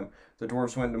attack them, the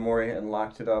dwarves went to Moria and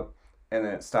locked it up, and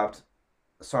then it stopped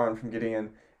Sauron from getting in.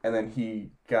 And then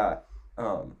he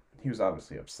was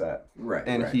obviously upset. Right.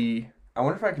 And right. I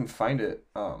wonder if I can find it.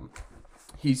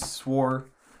 He swore.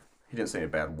 He didn't say a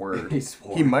bad word. He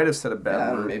swore. He might have said a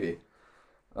bad word. Maybe.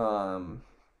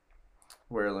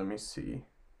 Where, let me see.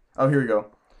 Oh, here we go.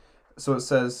 So it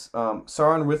says,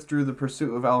 Sauron withdrew the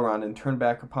pursuit of Elrond and turned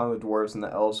back upon the dwarves and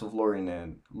the elves of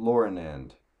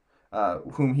Lorinand,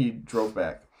 whom he drove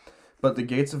back. But the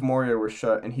gates of Moria were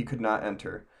shut, and he could not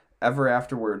enter. Ever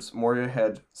afterwards, Moria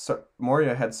had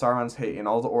Sauron's hate, and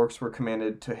all the orcs were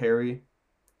commanded to harry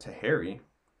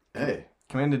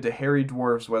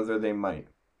dwarves whether they might.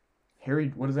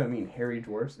 Harry, what does that mean? Harry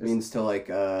dwarves? It means to like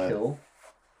kill?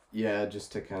 Yeah,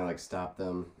 just to kind of like stop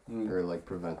them or like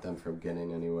prevent them from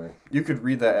getting anywhere. You could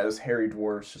read that as hairy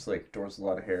dwarves, just like dwarves with a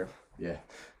lot of hair. Yeah.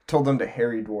 Told them to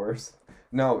harry dwarves.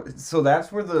 No, so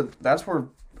that's where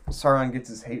Sauron gets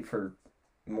his hate for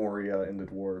Moria and the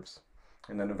dwarves.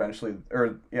 And then eventually,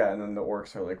 and then the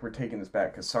orcs are like, we're taking this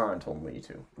back because Sauron told me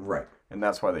to. Right. And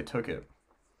that's why they took it.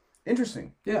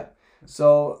 Interesting. Yeah.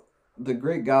 So the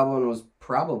Great Goblin was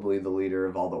probably the leader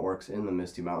of all the orcs in the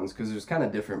Misty Mountains because there's kind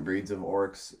of different breeds of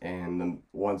orcs, and the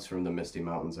ones from the Misty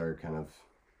Mountains are kind of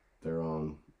their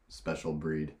own special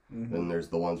breed. Mm-hmm. Then there's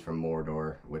the ones from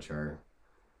Mordor, which are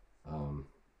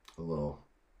a little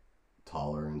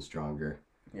taller and stronger.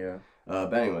 Yeah.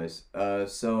 But anyways,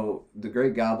 so the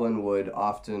Great Goblin would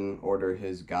often order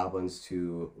his goblins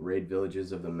to raid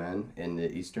villages of the men in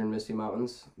the eastern Misty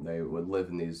Mountains. They would live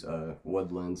in these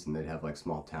woodlands, and they'd have like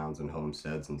small towns and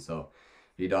homesteads, and so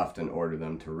he'd often order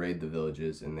them to raid the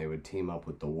villages, and they would team up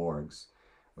with the wargs,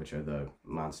 which are the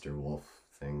monster wolf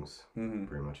things,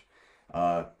 pretty much.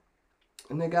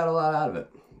 And they got a lot out of it.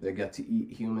 They got to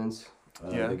eat humans.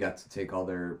 They got to take all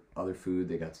their other food.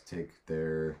 They got to take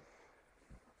their...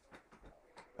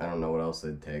 I don't know what else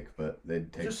they'd take, but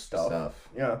they'd take Just stuff. stuff.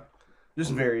 Yeah.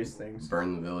 Just various things.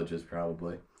 Burn the villages,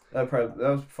 probably. That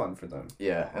was fun for them.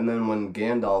 Yeah, and then when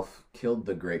Gandalf killed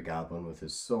the Great Goblin with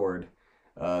his sword,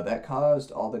 that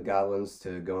caused all the goblins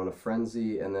to go in a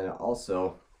frenzy, and then it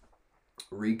also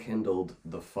rekindled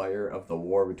the fire of the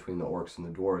war between the orcs and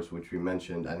the dwarves, which we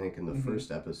mentioned, I think, in the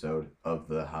first episode of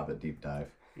the Hobbit Deep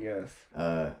Dive. Yes.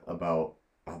 About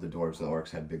how the dwarves and the orcs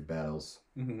had big battles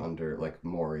under, like,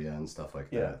 Moria and stuff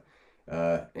like that.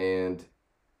 And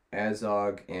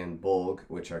Azog and Bolg,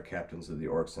 which are captains of the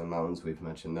orcs and mountains, we've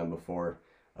mentioned them before,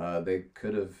 they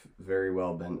could have very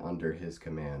well been under his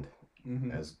command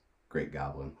as Great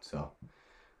Goblin. So,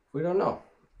 we don't know.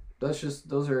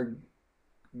 Those are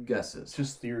guesses.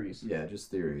 Just theories. Yeah, just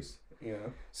theories. Yeah.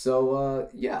 So,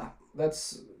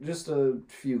 that's just a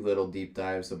few little deep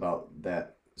dives about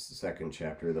that second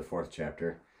chapter, the fourth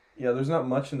chapter. Yeah, there's not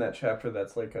much in that chapter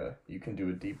that's like you can do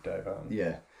a deep dive on.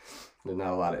 Yeah, there's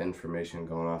not a lot of information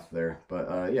going off there, but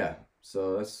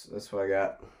so that's what I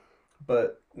got.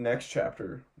 But next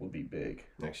chapter will be big.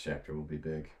 Next chapter will be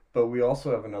big. But we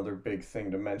also have another big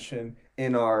thing to mention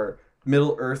in our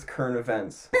Middle Earth current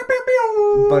events.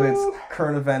 But it's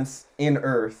current events in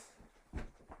Earth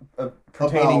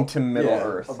pertaining to Middle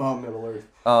Earth. About Middle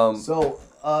Earth. So,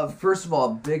 first of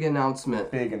all, big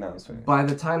announcement. Big announcement. By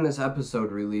the time this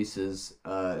episode releases,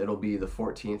 it'll be the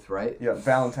 14th, right? Yeah,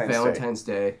 Valentine's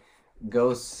Day.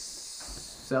 Go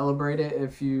celebrate it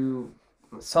if you...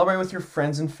 Celebrate with your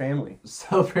friends and family.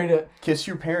 Celebrate it. Kiss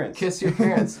your parents. Kiss your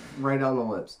parents right on the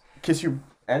lips. Kiss your...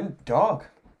 and dog.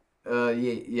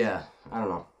 Yeah, I don't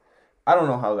know. I don't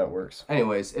know how that works.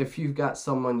 Anyways, if you've got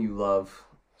someone you love,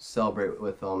 celebrate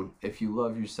with them. If you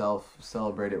love yourself,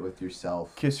 celebrate it with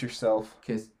yourself. Kiss yourself.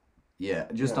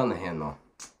 Just on the hand though.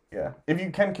 Yeah. If you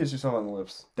can kiss yourself on the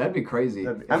lips. That'd be crazy.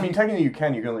 Technically you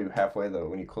can. You can only do halfway though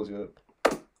when you close your lip.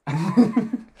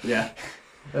 Yeah,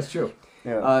 that's true.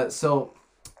 Yeah. So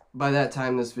by that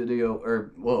time this video,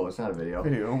 it's not a video.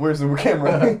 Where's the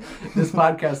camera? This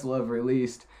podcast will have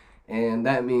released. And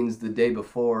that means the day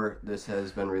before this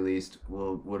has been released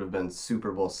would have been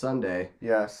Super Bowl Sunday.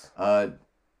 Yes. I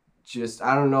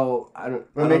don't know.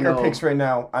 We'll make our picks right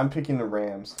now. I'm picking the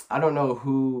Rams. I don't know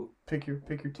who. Pick your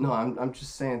team. No, I'm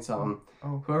just saying something.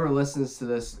 Oh. Whoever listens to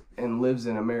this and lives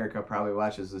in America probably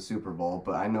watches the Super Bowl,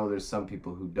 but I know there's some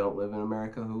people who don't live in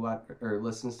America who watch or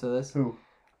listens to this. Who?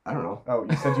 I don't know. Oh,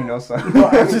 you said you know some. No,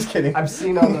 I'm just kidding. I've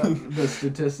seen all the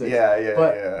statistics.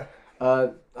 Yeah.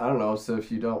 I don't know. So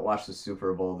if you don't watch the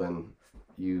Super Bowl, then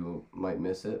you might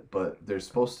miss it. But there's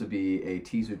supposed to be a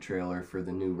teaser trailer for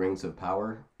the new Rings of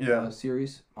Power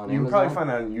series on Amazon. You can probably find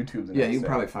it on YouTube. You can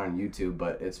probably find it on YouTube,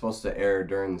 but it's supposed to air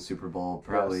during the Super Bowl,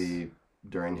 probably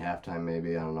during halftime,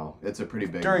 maybe. I don't know. It's a pretty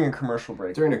big... During a commercial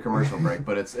break.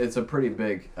 But it's a pretty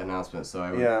big announcement, so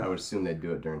I would assume they'd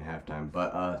do it during halftime.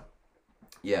 But,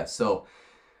 so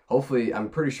hopefully, I'm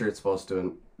pretty sure it's supposed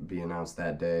to be announced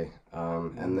that day.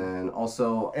 And then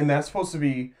also... And that's supposed to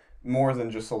be more than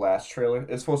just the last trailer.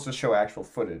 It's supposed to show actual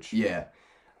footage. Yeah.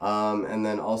 And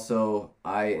then also,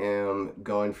 I am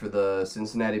going for the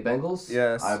Cincinnati Bengals.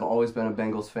 Yes. I've always been a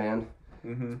Bengals fan.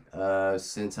 Mm-hmm.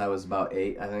 Since I was about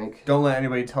 8, I think. Don't let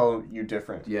anybody tell you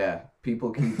different. Yeah.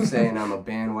 People keep saying I'm a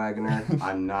bandwagoner.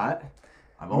 I'm not.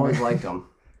 I've always liked them.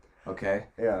 Okay?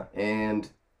 Yeah. And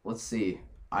let's see.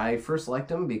 I first liked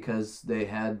them because they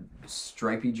had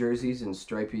stripy jerseys and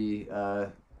stripy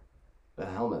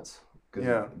helmets.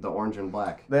 Yeah. The orange and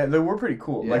black. They were pretty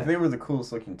cool. Yeah. Like, they were the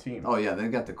coolest looking team. Oh, yeah. They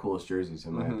got the coolest jerseys,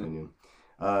 in my opinion.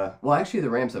 Well, actually, the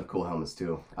Rams have cool helmets,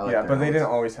 too. I like but helmets. they didn't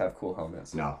always have cool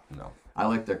helmets. No. I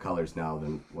like their colors now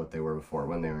than what they were before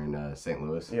when they were in St.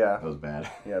 Louis. Yeah. That was bad.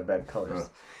 Yeah, bad colors.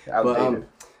 Outdated.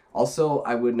 Also,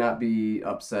 I would not be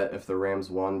upset if the Rams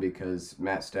won because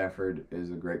Matt Stafford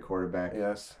is a great quarterback.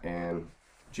 Yes. And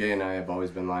Jay and I have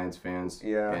always been Lions fans.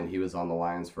 Yeah. And he was on the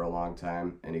Lions for a long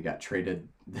time, and he got traded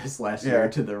this last year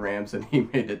to the Rams, and he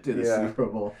made it to the Super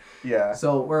Bowl. Yeah.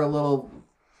 So we're a little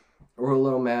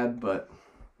mad, but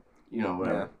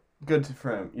whatever. Yeah. Good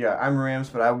for him. Yeah, I'm Rams,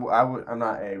 but I'm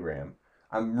not a Ram.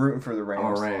 I'm rooting for the Rams.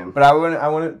 I'm a Ram. But I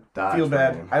wouldn't Dodge feel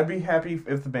bad. Ram. I'd be happy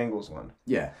if the Bengals won.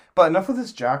 Yeah. But enough of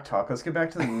this jock talk. Let's get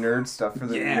back to the nerd stuff for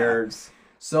the nerds.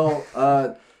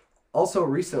 So, also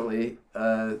recently,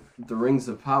 the Rings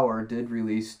of Power did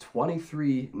release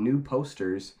 23 new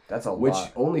posters. That's a lot. Which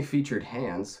only featured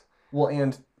hands. Well,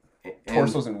 and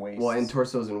torsos and waists. Well, and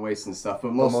torsos and waists and stuff.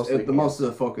 But most of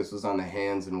the focus was on the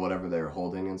hands and whatever they were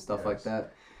holding and stuff like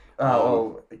that.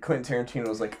 Quentin Tarantino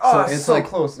was like, it's like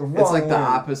close. It's like the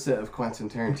opposite of Quentin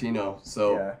Tarantino.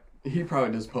 So he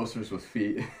probably does posters with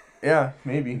feet. Yeah,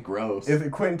 maybe. Gross.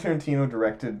 If Quentin Tarantino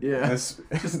directed this,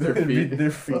 just their it'd be feet. their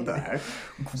feet. What the heck?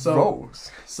 Gross.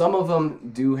 Some of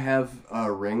them do have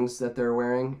rings that they're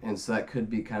wearing, and so that could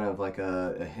be kind of like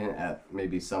a hint at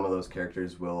maybe some of those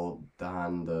characters will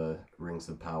don the rings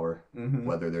of power,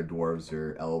 whether they're dwarves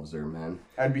or elves or men.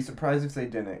 I'd be surprised if they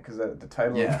didn't, because the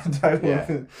title, Yeah.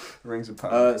 of Rings of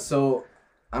Power. So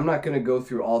I'm not gonna go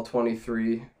through all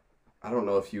 23. I don't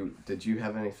know if did you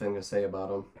have anything to say about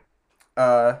them?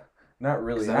 Not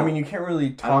really. I mean, you can't really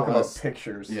talk about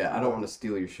pictures. Yeah, I don't want to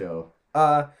steal your show.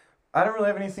 I don't really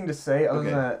have anything to say other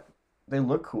than that they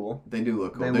look cool. They do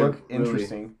look cool. They look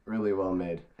interesting. Really well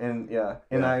made. And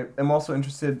I am also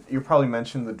interested. You probably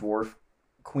mentioned the dwarf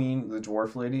queen, the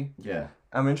dwarf lady. Yeah.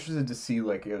 I'm interested to see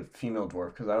like a female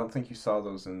dwarf because I don't think you saw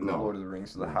those in Lord of the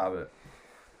Rings or The Hobbit.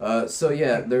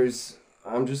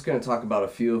 I'm just gonna talk about a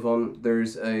few of them.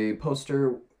 There's a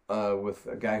poster with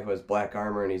a guy who has black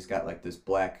armor and he's got like this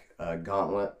black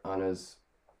gauntlet on his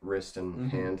wrist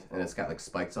and hand, and it's got like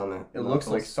spikes on the. It looks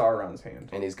like Sauron's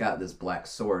hand. And he's got this black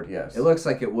sword. Yes. It looks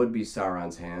like it would be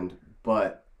Sauron's hand,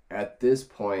 but at this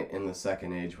point in the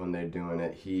Second Age when they're doing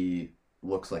it, he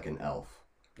looks like an elf.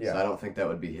 Yeah. So I don't think that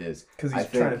would be his. Because he's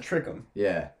trying to trick him.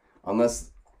 Yeah. Unless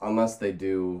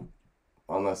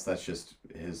that's just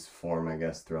his form, I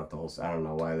guess, throughout the whole. I don't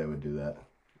know why they would do that.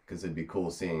 Because it'd be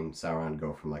cool seeing Sauron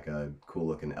go from like a cool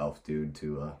looking elf dude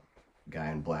to a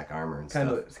guy in black armor and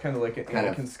stuff. It's kind of like an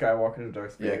Anakin Skywalker to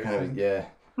Darth Vader. Yeah, kind of. Yeah.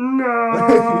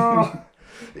 No.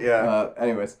 Yeah.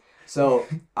 Anyways, so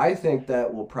I think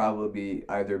that will probably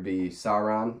either be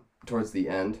Sauron towards the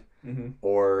end,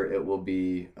 or it will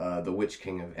be the Witch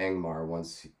King of Angmar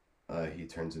once he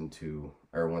turns into,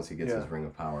 or once he gets his Ring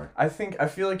of Power. I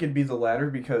feel like it'd be the latter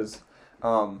because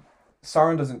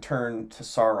Sauron doesn't turn to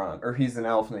Sauron, or he's an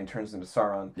elf and then he turns into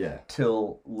Sauron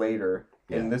till later.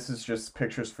 Yeah. And this is just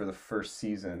pictures for the first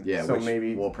season. Yeah, so which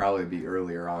maybe will probably be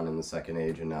earlier on in the Second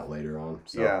Age and not later on.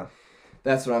 So yeah.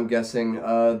 That's what I'm guessing.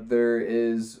 There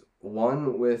is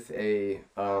one with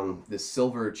this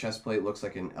silver chest plate, looks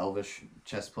like an elvish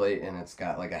chest plate, and it's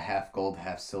got like a half gold,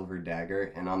 half silver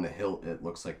dagger, and on the hilt it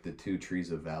looks like the two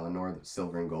trees of Valinor, the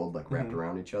silver and gold, like wrapped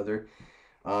around each other.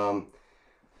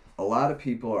 A lot of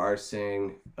people are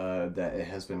saying that it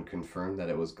has been confirmed that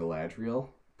it was Galadriel,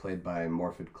 played by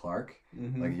Morfydd Clark,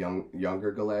 like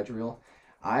younger Galadriel.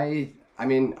 I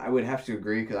mean, I would have to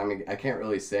agree because I can't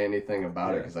really say anything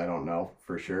about it because I don't know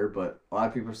for sure. But a lot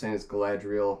of people are saying it's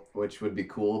Galadriel, which would be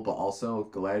cool. But also,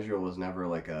 Galadriel was never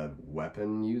like a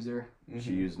weapon user.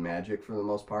 She used magic for the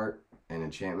most part and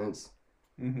enchantments.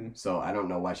 So I don't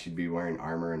know why she'd be wearing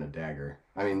armor and a dagger.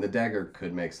 I mean, the dagger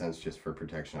could make sense just for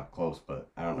protection up close,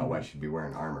 but I don't know why she'd be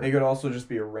wearing armor. It could also just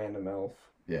be a random elf.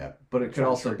 Yeah, but it could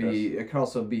also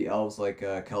be elves like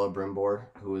Celebrimbor,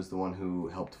 who is the one who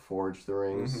helped forge the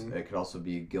rings. It could also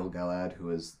be Gil-galad,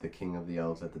 who is the king of the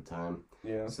elves at the time.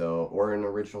 Yeah. So, or an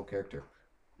original character.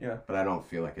 Yeah. But I don't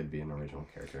feel like it'd be an original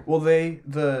character. Well, the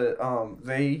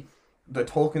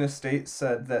Tolkien estate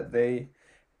said that they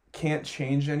can't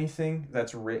change anything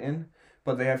that's written,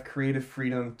 but they have creative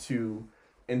freedom to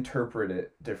interpret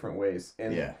it different ways.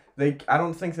 And I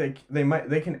don't think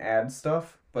they can add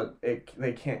stuff, but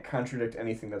they can't contradict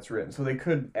anything that's written. So they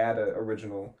could add an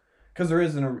original, because there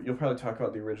is you'll probably talk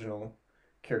about the original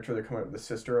character that come up with the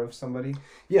sister of somebody.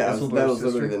 Yeah, that was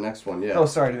literally the next one. Yeah. Oh,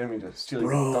 sorry, I didn't mean to steal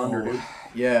your thunder, dude.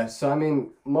 Yeah, so I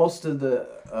mean, most of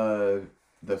the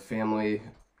family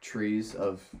trees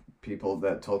of people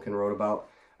that Tolkien wrote about,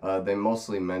 they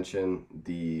mostly mention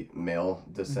the male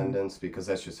descendants because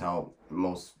that's just how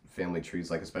most family trees,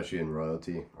 like especially in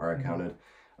royalty, are accounted.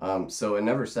 So it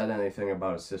never said anything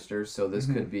about a sister. So this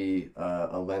could be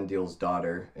Elendil's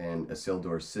daughter and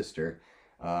Isildur's sister.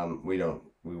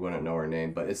 We wouldn't know her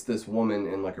name, but it's this woman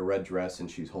in like a red dress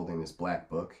and she's holding this black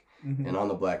book. And on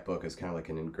the black book is kind of like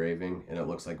an engraving and it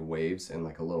looks like waves and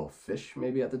like a little fish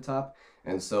maybe at the top.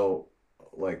 And so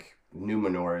like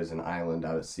Numenor is an island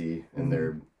out at sea and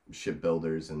they're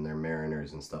shipbuilders and they're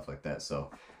mariners and stuff like that.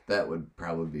 So that would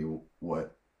probably be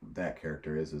what that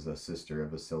character is a sister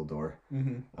of Isildur,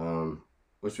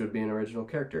 which would be an original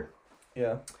character.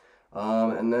 Yeah.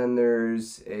 And then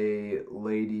there's a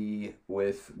lady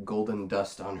with golden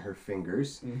dust on her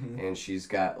fingers, and she's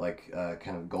got like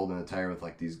kind of golden attire with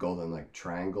like these golden like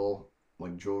triangle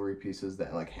like jewelry pieces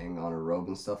that like hang on her robe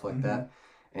and stuff like that.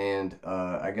 And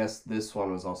I guess this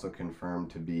one was also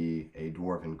confirmed to be a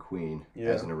dwarven queen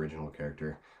as an original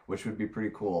character, which would be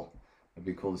pretty cool. It'd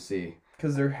be cool to see.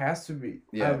 Because there has to be.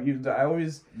 Yeah. I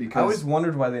always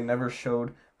wondered why they never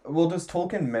showed. Well, does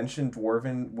Tolkien mention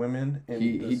dwarven women?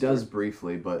 He does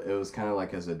briefly, but it was kind of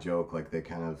like as a joke. Like they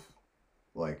kind of,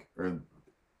 like, or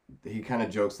he kind of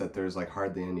jokes that there's like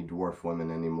hardly any dwarf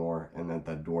women anymore, and that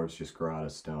the dwarves just grow out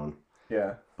of stone.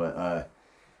 Yeah. But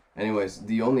anyways,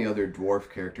 the only other dwarf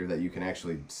character that you can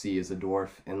actually see as a dwarf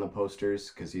in the posters,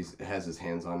 because he has his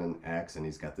hands on an axe and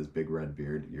he's got this big red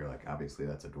beard. You're like, obviously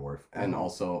that's a dwarf. And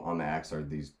also on the axe are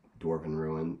these dwarven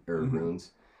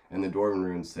runes, and the dwarven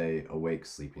runes say "Awake,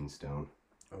 Sleeping Stone."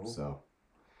 Oh. So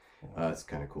it's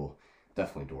kind of cool.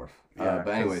 Definitely dwarf. Yeah,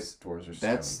 but anyways, dwarves are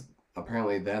that's stone.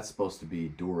 apparently that's supposed to be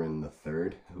Durin the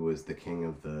Third, who was the king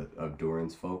of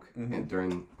Durin's folk and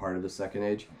during part of the Second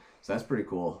Age. So that's pretty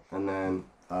cool. And then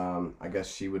I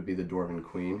guess she would be the Dwarven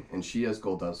Queen, and she has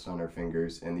gold dust on her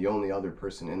fingers. And the only other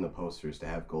person in the posters to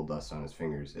have gold dust on his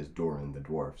fingers is Durin the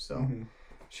dwarf. So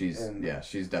she's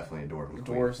definitely a Dwarven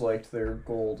Queen. Dwarves liked their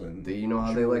gold and Do you know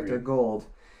how they like their gold?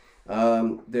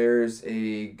 There's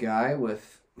a guy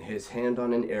with his hand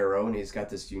on an arrow, and he's got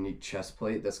this unique chest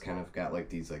plate that's kind of got like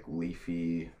these like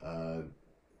leafy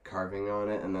carving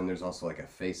on it, and then there's also like a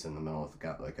face in the middle that's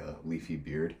got like a leafy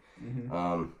beard.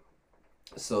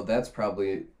 So that's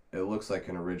probably, it looks like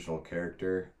an original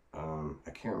character. I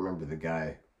can't remember the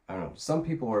guy. I don't know. Some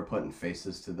people were putting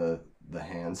faces to the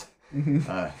hands,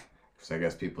 so I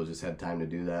guess people just had time to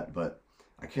do that, but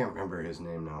I can't remember his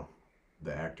name now,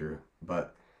 the actor,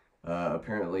 but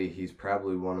apparently he's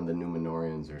probably one of the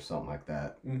Numenorians or something like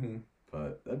that.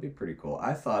 But that'd be pretty cool.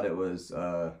 I thought it was,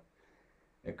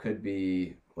 it could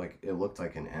be, like, it looked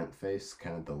like an ant face,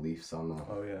 kind of the leaves on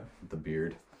the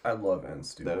beard. I love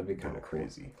Ents, dude. That would be kind of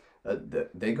crazy.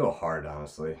 They go hard,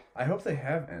 honestly. I hope they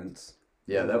have Ents.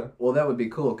 Yeah, that would be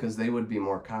cool, because they would be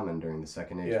more common during the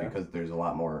Second Age, because there's a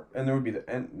lot more... And there would be the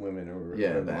Ent women.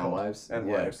 The Ent wives.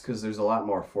 Because there's a lot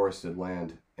more forested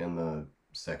land in the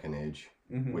Second Age,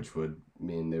 which would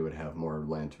mean they would have more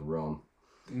land to roam.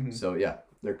 So, yeah,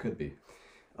 there could be.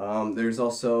 There's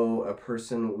also a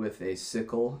person with a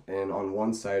sickle, and on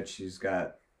one side she's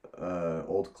got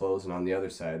old clothes, and on the other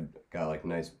side got like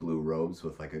nice blue robes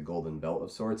with like a golden belt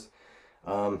of sorts.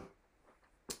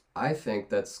 I think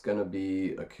that's gonna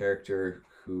be a character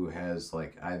who has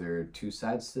like either two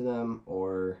sides to them,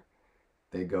 or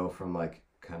they go from like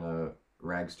kind of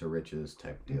rags to riches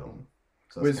type deal.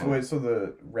 So so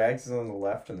the rags is on the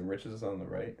left and the riches is on the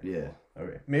right? Yeah.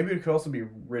 Okay. Maybe it could also be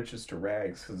riches to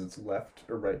rags because it's left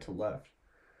or right to left.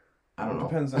 I don't know. It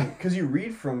depends on... Because you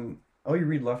read from... Oh, you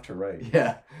read left to right.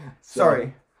 Yeah.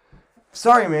 So,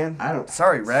 Sorry, man.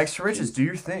 Sorry, rags to riches. Do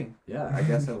your thing. Yeah, I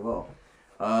guess I will.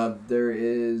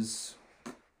 There's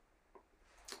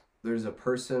a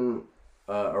person,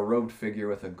 a robed figure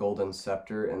with a golden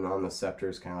scepter, and on the scepter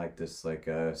is kind of like this like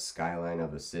a skyline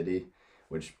of a city,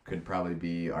 which could probably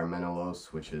be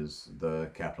Armenelos, which is the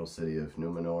capital city of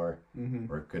Numenor,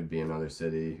 or it could be another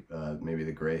city, maybe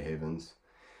the Grey Havens.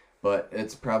 But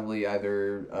it's probably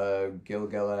either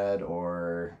Gil-galad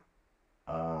or...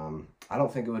 I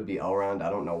don't think it would be Elrond. I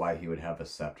don't know why he would have a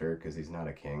scepter, because he's not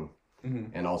a king.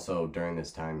 And also, during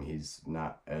this time, he's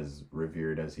not as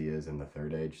revered as he is in the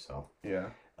Third Age, so... Yeah.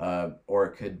 Or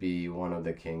it could be one of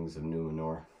the kings of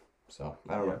Numenor. So,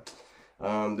 I don't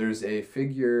know. There's a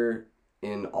figure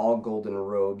in all golden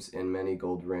robes and many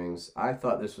gold rings. I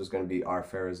thought this was going to be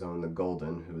Ar-Pharazôn the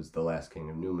Golden, who was the last king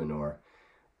of Numenor,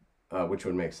 which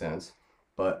would make sense.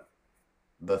 But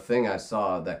the thing I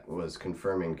saw that was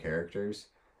confirming characters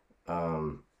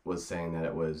was saying that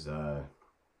it was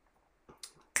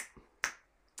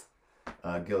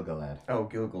Gil-galad. Oh,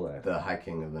 Gil-galad. The High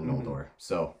King of the Noldor.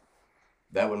 So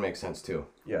that would make sense too.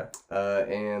 Yeah.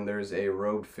 And there's a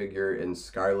robed figure in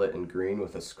scarlet and green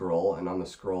with a scroll, and on the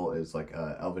scroll is like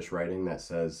elvish writing that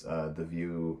says the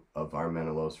view of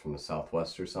Armenelos from the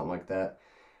southwest or something like that.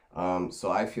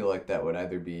 So I feel like that would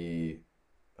either be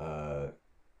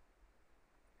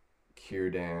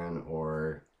Círdan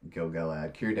or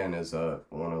Gil-galad. Círdan is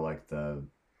one of like the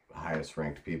highest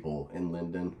ranked people in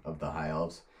Lindon of the High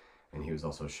Elves, and he was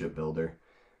also a shipbuilder.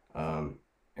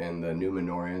 And the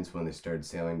Numenorians, when they started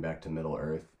sailing back to Middle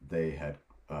Earth, they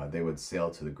would sail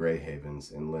to the Grey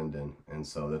Havens in Lindon, and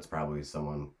so that's probably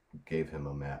someone gave him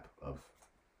a map of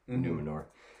Numenor.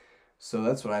 So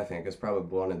that's what I think. It's probably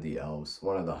one of the elves,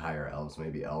 one of the higher elves,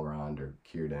 maybe Elrond or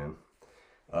Círdan.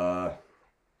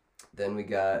 Then we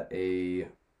got a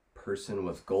person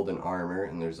with golden armor,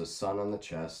 and there's a sun on the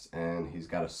chest, and he's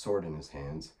got a sword in his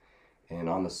hands, and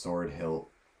on the sword hilt,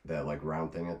 that like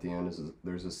round thing at the end,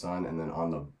 there's a sun, and then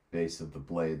on the base of the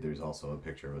blade there's also a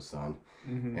picture of a sun.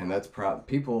 And that's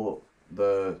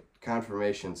the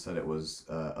confirmation said it was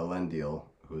Elendil,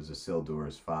 who is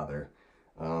Isildur's father.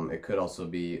 It could also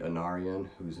be Anarion,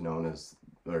 who's known as,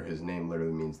 or his name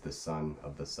literally means the son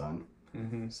of the sun.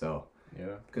 So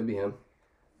yeah, could be him.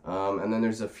 And then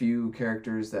there's a few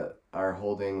characters that are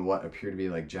holding what appear to be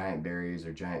like giant berries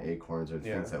or giant acorns or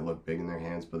things that look big in their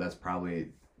hands, but that's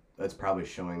probably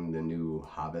showing the new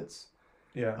hobbits.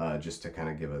 Yeah. Just to kind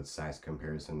of give a size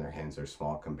comparison, their hands are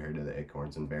small compared to the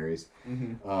acorns and berries.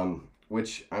 Mm-hmm.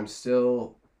 Which I'm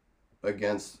still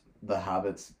against the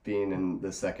hobbits being in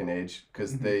the Second Age,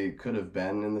 because they could have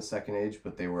been in the Second Age,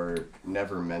 but they were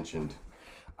never mentioned.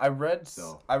 I read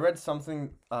something.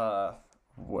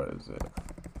 What is it?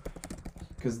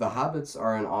 Because the hobbits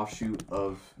are an offshoot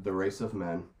of the race of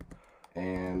men,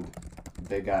 and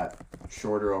they got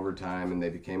shorter over time, and they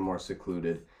became more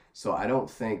secluded. So I don't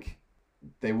think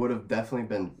they would have definitely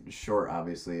been short,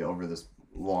 obviously, over this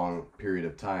long period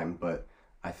of time, but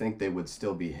I think they would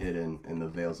still be hidden in the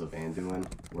Vales of Anduin,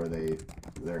 where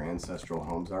their ancestral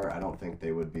homes are. I don't think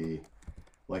they would be,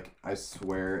 like, I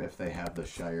swear if they have the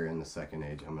Shire in the Second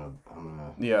Age, I'm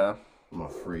a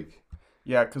freak.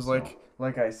 Yeah, because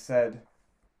like I said,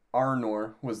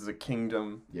 Arnor was the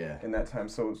kingdom in that time,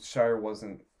 so Shire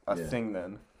wasn't a thing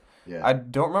then. Yeah. I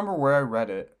don't remember where I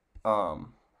read it, but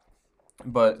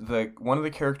one of the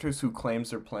characters who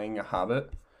claims they're playing a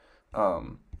hobbit,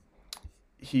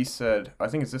 he said, I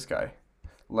think it's this guy,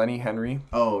 Lenny Henry.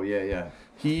 Oh, yeah.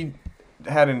 He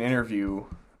had an interview.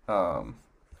 I'll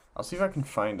see if I can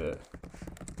find it.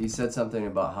 He said something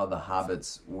about how the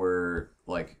hobbits were,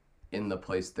 like, in the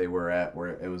place they were at, where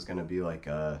it was going to be, like,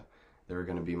 there were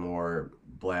going to be more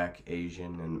Black,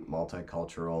 Asian, and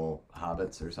multicultural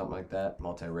hobbits or something like that.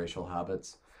 Multiracial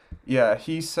hobbits. Yeah,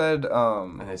 he said...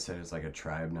 and they said it's like a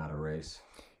tribe, not a race.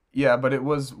 Yeah, but it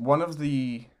was one of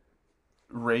the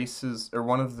races, or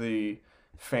one of the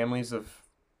families of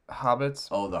hobbits.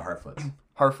 Oh, the Harfoots.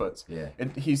 Harfoots. Yeah.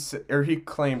 He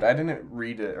claimed, I didn't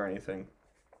read it or anything,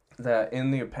 that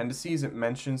in the appendices it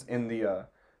mentions in the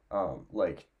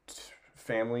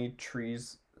family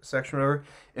trees section or whatever,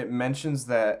 it mentions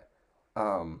that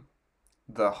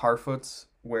the Harfoots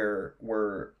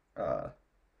were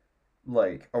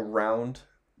like around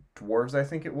dwarves, I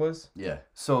think it was. Yeah.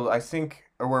 So I think,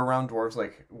 or we're around dwarves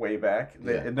like way back.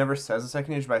 It never says the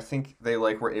Second Age, but I think they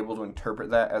like were able to interpret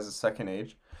that as a Second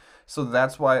Age. So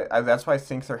that's why I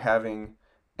think they're having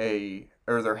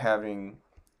hobbits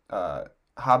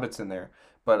in there.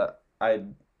 But I,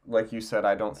 like you said,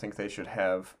 I don't think they should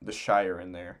have the Shire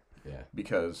in there. Yeah.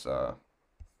 Because oh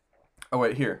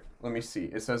wait, here, let me see.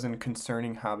 It says in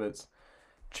Concerning Hobbits,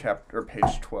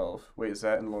 page 12. Wait, is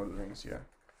that in Lord of the Rings? Yeah.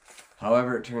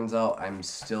 However, it turns out I'm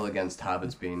still against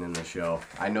hobbits being in the show.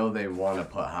 I know they want to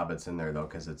put hobbits in there, though,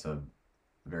 because it's a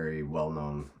very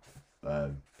well-known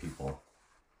people.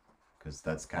 Because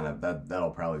that's kind of, that'll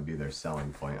probably be their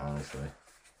selling point, honestly.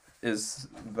 Is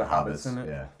the hobbits in it?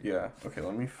 Yeah. Yeah. Okay,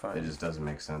 let me find it. It just doesn't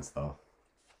make sense, though.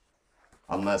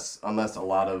 Unless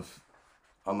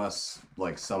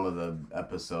like some of the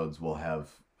episodes will have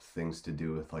things to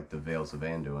do with like the Vales of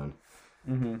Anduin.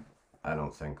 Mm-hmm. I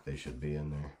don't think they should be in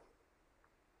there.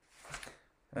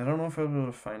 I don't know if I'll be able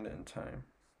to find it in time.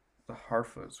 The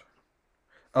Harfoots.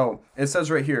 Oh, it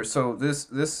says right here. So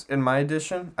this in my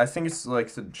edition, I think it's like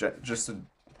just a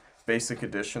basic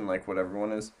edition, like what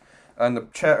everyone is. On the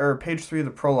page 3 of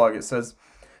the prologue, it says,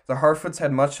 "The Harfoots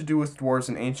had much to do with dwarves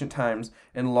in ancient times,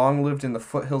 and long lived in the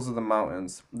foothills of the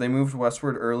mountains. They moved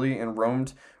westward early and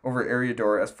roamed over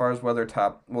Eriador as far as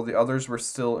Weathertop, while the others were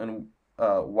still in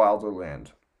wilder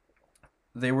land.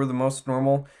 They were the most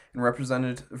normal and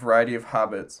represented variety of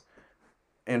hobbits,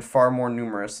 and far more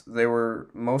numerous. They were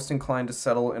most inclined to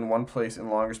settle in one place and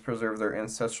longest preserve their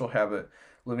ancestral habit,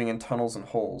 living in tunnels and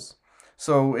holes."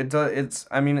 So it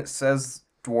says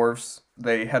dwarves.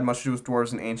 They had much to do with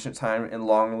dwarves in ancient time and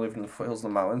long lived in the foothills of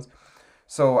the mountains.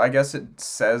 So I guess it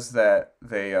says that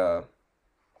they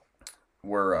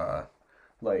were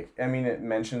it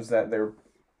mentions that they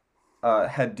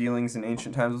had dealings in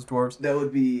ancient times with dwarves. That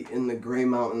would be in the Grey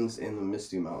Mountains and the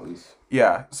Misty Mountains.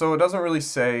 Yeah, so it doesn't really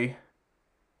say,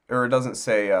 or it doesn't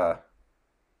say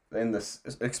in this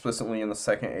explicitly in the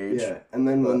Second Age. Yeah, and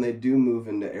then when they do move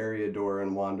into Eriador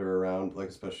and wander around, like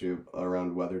especially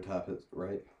around Weathertop,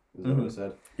 right? Is that what it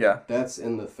said? Yeah. That's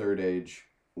in the Third Age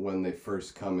when they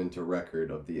first come into record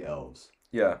of the elves.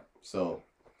 Yeah. So.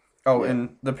 Oh,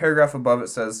 and the paragraph above it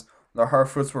says the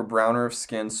Harfoots were browner of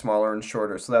skin, smaller and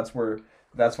shorter. So that's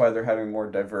why they're having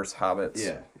more diverse hobbits.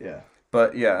 Yeah, yeah.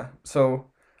 But yeah, so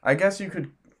I guess you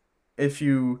could, if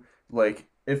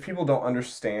people don't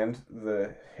understand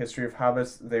the history of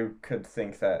hobbits, they could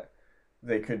think that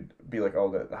they could be like,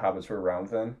 oh, the hobbits were around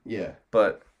then. Yeah.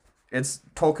 But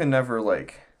Tolkien never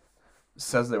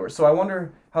says they were. So I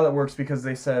wonder how that works, because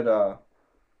they said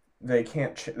they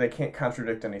can't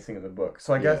contradict anything in the book.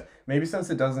 So I guess maybe since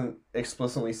it doesn't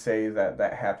explicitly say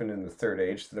that happened in the Third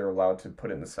Age, they're allowed to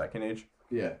put it in the Second Age.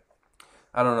 Yeah.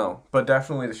 I don't know, but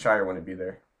definitely the Shire wouldn't be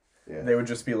there. Yeah. They would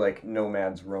just be like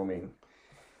nomads roaming.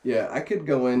 Yeah, I could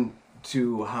go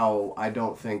into how I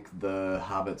don't think the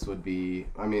hobbits would be.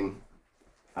 I mean,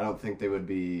 I don't think they would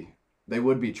be. They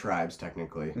would be tribes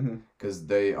technically, because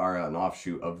they are an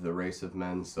offshoot of the race of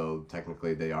men. So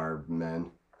technically, they are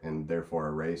men and therefore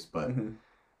a race. But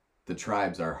the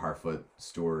tribes are Harfoot,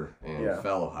 Stoor, and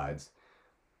Fellowhides.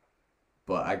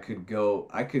 But I could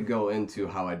go into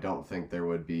how I don't think there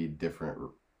would be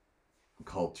different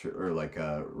culture or like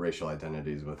racial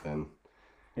identities within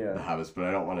the hobbits, but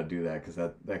I don't want to do that because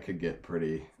that could get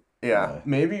pretty. Yeah,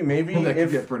 maybe that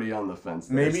could get pretty on the fence.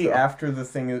 Maybe after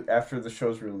the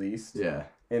show's released. Yeah.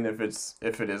 And if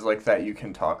it is like that, you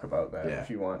can talk about that if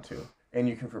you want to, and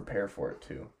you can prepare for it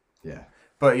too. Yeah.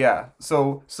 But yeah,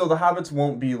 so the hobbits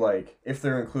won't be like, if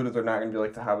they're included, they're not gonna be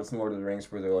like the hobbits in Lord of the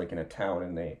Rings where they're like in a town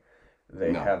and they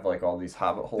have like all these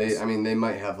hobbit holes. They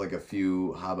might have like a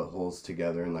few hobbit holes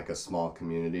together in like a small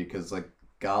community, because like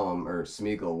Gollum or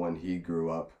Smeagol, when he grew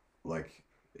up, like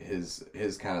his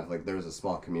kind of like, there was a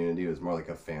small community. It was more like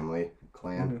a family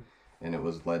clan, and it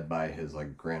was led by his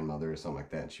like grandmother or something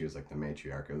like that, and she was like the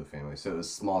matriarch of the family. So it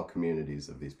was small communities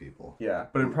of these people. Yeah,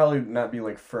 but it'd probably not be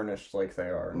like furnished like they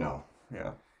are. No.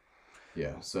 Yeah.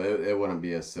 Yeah, so it wouldn't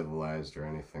be as civilized or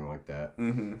anything like that.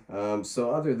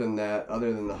 So other than that,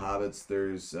 other than the hobbits,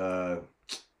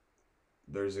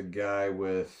 there's a guy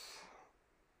with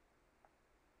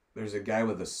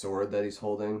a sword that he's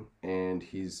holding, and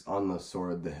he's on the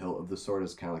sword. The hilt of the sword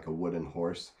is kind of like a wooden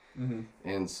horse,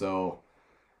 and so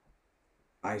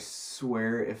I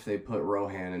swear if they put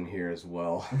Rohan in here as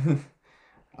well,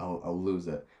 I'll lose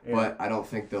it. Yeah. But I don't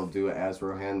think they'll do it as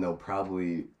Rohan. They'll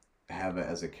probably have it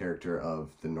as a character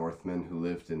of the Northmen who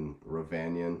lived in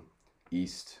Rhovanion,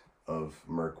 east of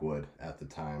Mirkwood at the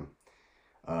time.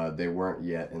 They weren't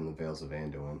yet in the Vales of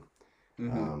Anduin.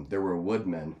 There were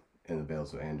woodmen in the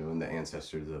Vales of Anduin, the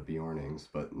ancestors of the Beornings,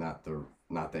 but not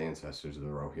the ancestors of the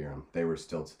Rohirrim. They were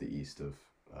still to the east of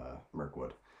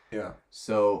Mirkwood. Yeah.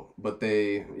 So, but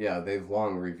they've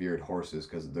long revered horses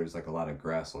because there's like a lot of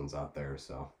grasslands out there.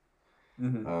 So,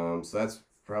 so that's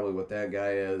probably what that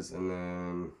guy is, and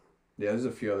then. Yeah, there's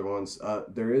a few other ones.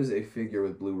 There is a figure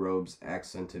with blue robes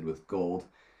accented with gold,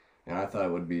 and I thought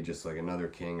it would be just like another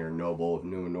king or noble of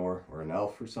Numenor or an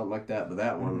elf or something like that. But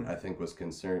that one I think was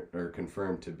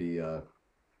confirmed to be our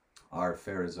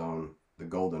Pharazôn the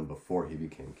Golden before he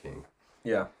became king.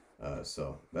 Yeah.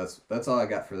 So that's all I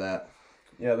got for that.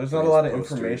 Yeah, there's not a lot of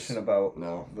information about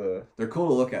They're cool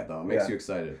to look at though. It makes you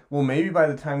excited. Well, maybe by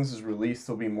the time this is released,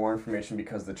 there'll be more information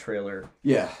because the trailer,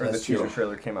 the teaser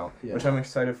trailer came out, which I'm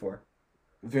excited for.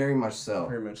 Very much so.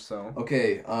 Very much so.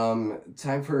 Okay,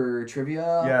 time for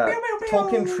trivia. Yeah,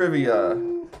 Tolkien trivia.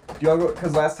 Do you want to go?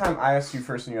 Because last time I asked you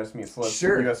first and you asked me. So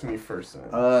you asked me first.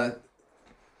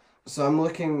 So I'm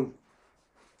looking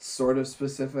sort of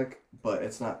specific, but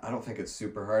it's not. I don't think it's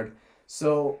super hard.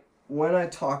 So when I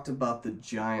talked about the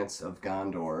giants of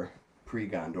Gondor,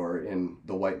 pre-Gondor in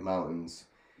the White Mountains,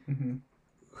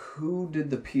 who did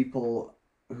the people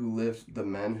who lived, the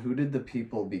men? Who did the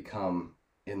people become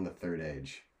in the Third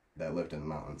Age that lived in the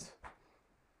mountains?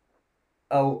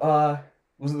 Oh,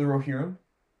 was it the Rohirrim?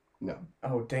 No.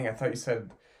 Oh, dang! I thought you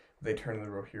said they turned the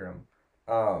Rohirrim.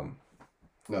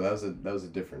 No, that was a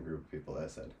different group of people that I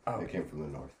said. Oh, they came from the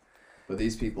north. But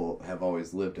these people have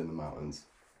always lived in the mountains,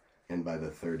 and by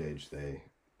the Third Age they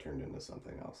turned into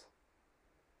something else.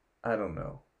 I don't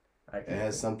know. It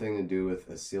has something to do with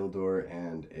Isildur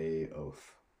and a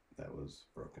oath that was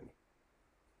broken.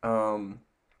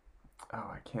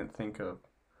 I can't think of.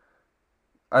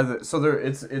 It's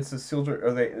Isildur.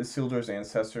 Are they Isildur's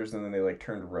ancestors, and then they like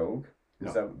turned rogue?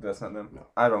 That's not them? No.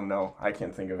 I don't know. I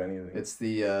can't think of anything. It's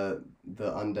the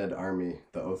undead army,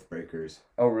 the Oathbreakers.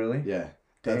 Oh really? Yeah.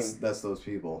 That's those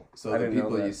people. So the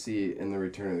people you see in the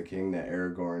Return of the King, that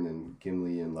Aragorn and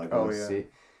Gimli and Legolas see,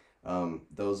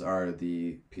 those are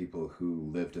the people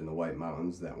who lived in the White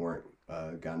Mountains that weren't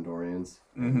Gondorians.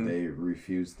 They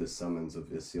refused the summons of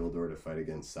Isildur to fight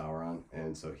against Sauron,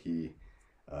 and so he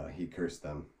cursed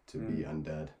them to be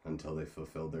undead until they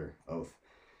fulfilled their oath.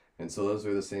 And so those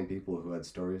are the same people who had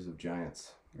stories of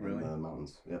giants in the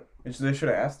mountains. Yep. They should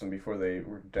have asked them before they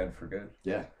were dead for good.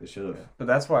 Yeah, they should have. Yeah. But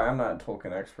that's why I'm not a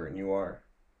Tolkien expert and you are.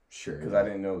 Sure. Because I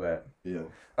didn't know that. Yeah.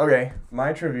 Okay,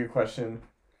 my trivia question.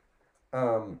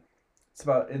 It's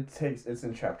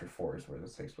in chapter 4 is where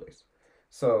this takes place.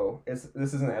 So this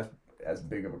isn't as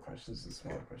big of a question. This is a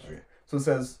smaller question. Okay. So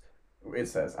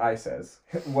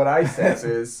what I says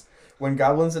is, when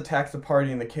goblins attack the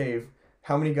party in the cave,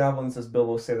 how many goblins does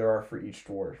Bilbo say there are for each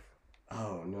dwarf?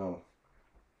 Oh, no.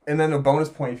 And then a bonus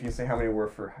point if you say how many were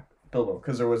for Bilbo,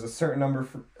 because there was a certain number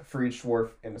for each dwarf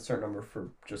and a certain number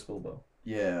for just Bilbo.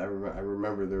 Yeah, I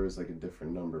remember there was like a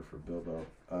different number for Bilbo.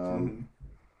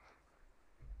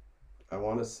 I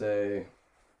want to say...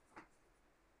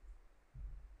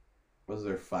 Was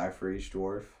there 5 for each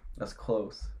dwarf? That's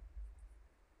close.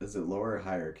 Is it lower or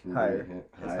higher? Can you Higher. give me a hint?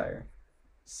 It's higher.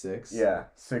 6? Yeah,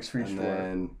 6 for each and dwarf.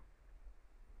 then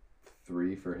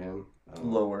 3 for him?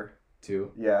 Lower.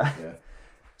 2? Yeah. Yeah.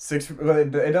 6 for... But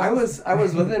it doesn't... I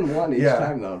was within 1 each Yeah.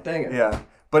 time, though. Dang it. Yeah,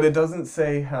 but it doesn't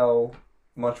say how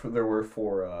much there were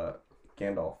for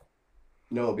Gandalf.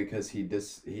 No, because he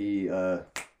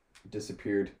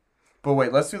disappeared. But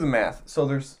wait, let's do the math. So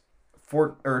there's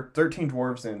 13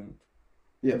 dwarves in...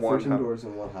 Yeah, One 14 dwarves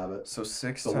and 1 hobbit. So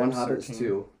 6 So times 1 hobbit is 13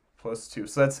 2. plus 2.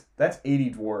 So that's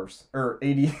 80 dwarves. Or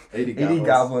 80 80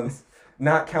 goblins.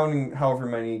 Not counting however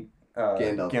many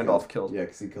Gandalf killed. Yeah,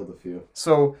 because he killed a few.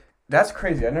 So that's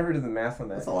crazy. I never did the math on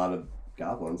that. That's a lot of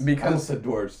goblins. Because- I almost said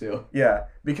dwarves, too. Yeah,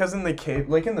 because in the cave,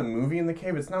 like in the movie in the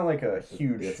cave, it's not like a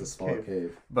huge Yeah, it's a small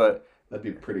cave. But, That'd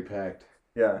be pretty packed.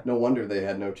 yeah. No wonder they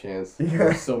had no chance. Yeah.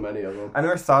 There's so many of them. I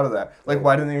never thought of that. Like,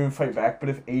 why didn't they even fight back? But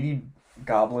if 80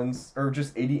 goblins, or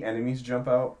just 80 enemies jump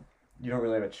out, you don't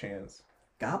really have a chance.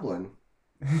 Goblin.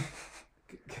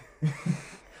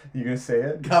 You gonna say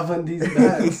it? Goblin these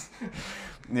guys.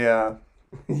 Yeah.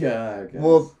 Yeah, I guess.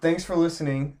 Well, thanks for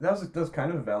listening. That was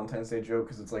kind of a Valentine's Day joke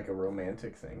because it's like a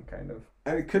romantic thing, kind of.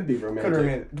 I mean, it could be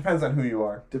romantic. Depends on who you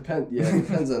are.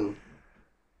 Depends on...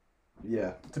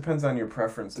 Yeah. Depends on your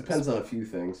preferences. Depends on a few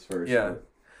things first. Yeah.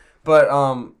 But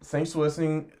thanks for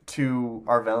listening to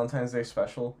our Valentine's Day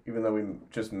special, even though we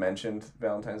just mentioned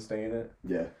Valentine's Day in it.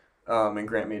 Yeah. And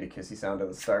Grant made a kissy sound at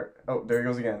the start. Oh, there he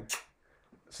goes again.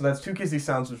 So that's 2 kissy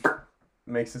sounds, which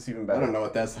makes this even better. I don't know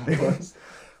what that sound was.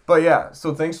 But yeah,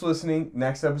 so thanks for listening.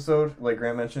 Next episode, like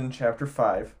Grant mentioned, chapter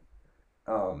 5,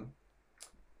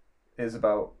 is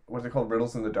about, what's it called,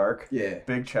 Riddles in the Dark? Yeah.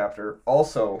 Big chapter.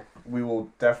 Also, we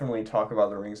will definitely talk about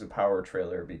the Rings of Power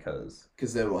trailer because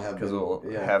it will have happened.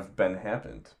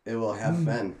 It will have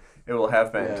been. It will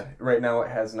have been. Yeah. Right now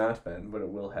it has not been, but it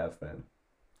will have been.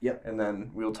 Yep. And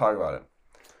then we'll talk about it.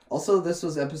 Also, this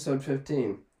was episode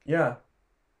 15. Yeah.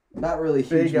 Not really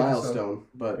huge Big episode. milestone,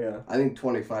 but Yeah. I think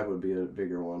 25 would be a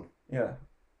bigger one. Yeah.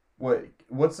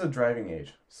 What's the driving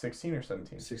age? 16 or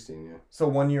 17? 16, yeah. So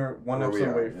 1 Where we episode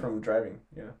are, away yeah. from driving.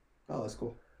 Yeah. Oh, that's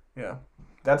cool. Yeah.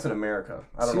 That's in America.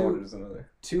 I don't know what it is in other.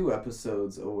 2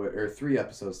 episodes away, or 3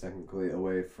 episodes technically,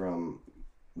 away from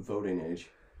voting age.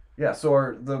 Yeah,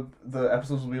 so the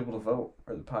episodes will be able to vote,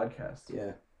 or the podcast.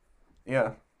 Yeah.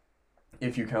 Yeah.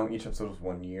 If you count each episode as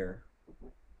 1 year.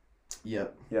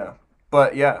 Yep. Yeah.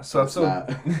 But yeah, so It's not.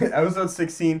 episode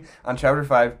 16 on chapter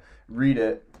 5, read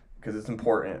it, because it's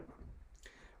important.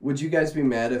 Would you guys be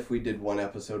mad if we did 1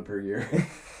 episode per year?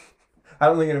 I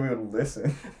don't think anyone would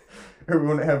listen. Or we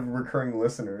wouldn't have recurring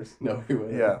listeners. No, we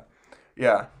wouldn't. Yeah.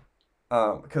 Yeah.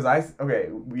 Because last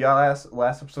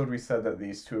episode we said that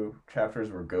these 2 chapters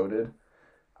were goated.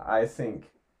 I think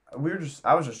I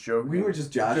was just joking. We were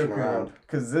just joshing around.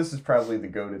 Because this is probably the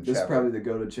goated chapter. This is probably the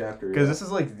goated chapter. Because yeah. this is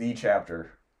like the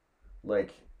chapter.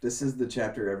 Like. This is the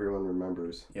chapter everyone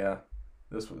remembers. Yeah.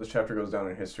 This chapter goes down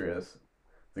in history as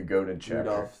the goated chapter.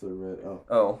 Rudolph the Red. Oh.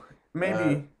 Oh.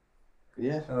 Maybe.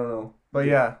 Yeah. I don't know. But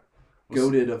yeah.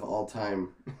 Goated of all time.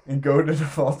 And goated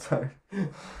of all time.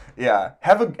 Yeah.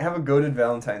 Have a goated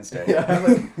Valentine's Day. Yeah,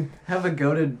 have a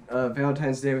goated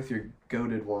Valentine's Day with your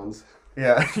goated ones.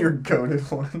 Yeah, your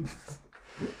goated ones.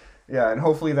 Yeah, and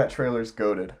hopefully that trailer's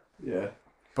goated. Yeah.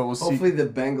 But we'll see. Hopefully the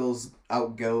Bengals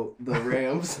outgoat the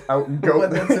Rams. Outgoat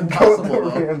But that's impossible, the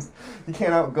though. Rams. You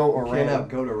can't outgoat a ram. Can't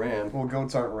outgoat a Ram. Well,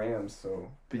 goats aren't rams, so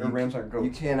rams aren't goats.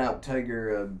 You can't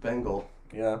out-tiger a Bengal.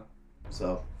 Yeah.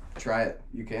 So, try it.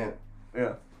 You can't.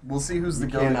 Yeah. We'll see who's the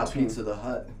You goated can't out team. Pizza the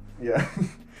Hut. Yeah.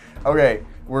 Okay,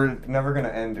 we're never gonna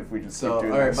end if we just keep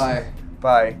doing alright, this. bye.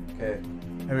 Bye. Okay,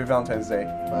 Happy Valentine's Day.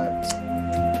 bye.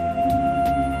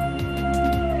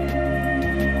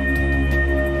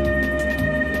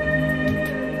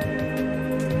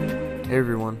 Hey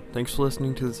everyone, thanks for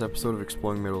listening to this episode of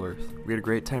Exploring Middle-earth. We had a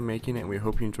great time making it and we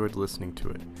hope you enjoyed listening to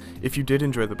it. If you did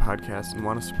enjoy the podcast and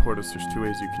want to support us, there's 2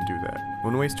 ways you can do that.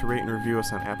 One way is to rate and review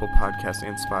us on Apple Podcasts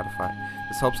and Spotify.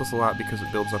 This helps us a lot because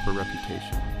it builds up our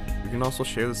reputation. You can also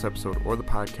share this episode or the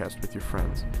podcast with your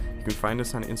friends. You can find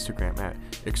us on Instagram at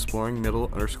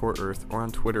exploringmiddle_earth or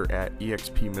on Twitter at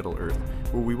expmiddleearth,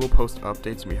 where we will post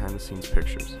updates and behind the scenes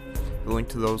pictures. The link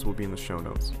to those will be in the show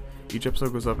notes. Each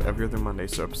episode goes up every other Monday,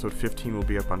 so episode 15 will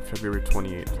be up on February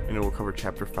 28th, and it will cover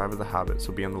chapter 5 of The Hobbit,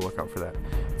 so be on the lookout for that.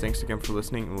 Thanks again for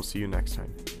listening, and we'll see you next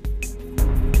time.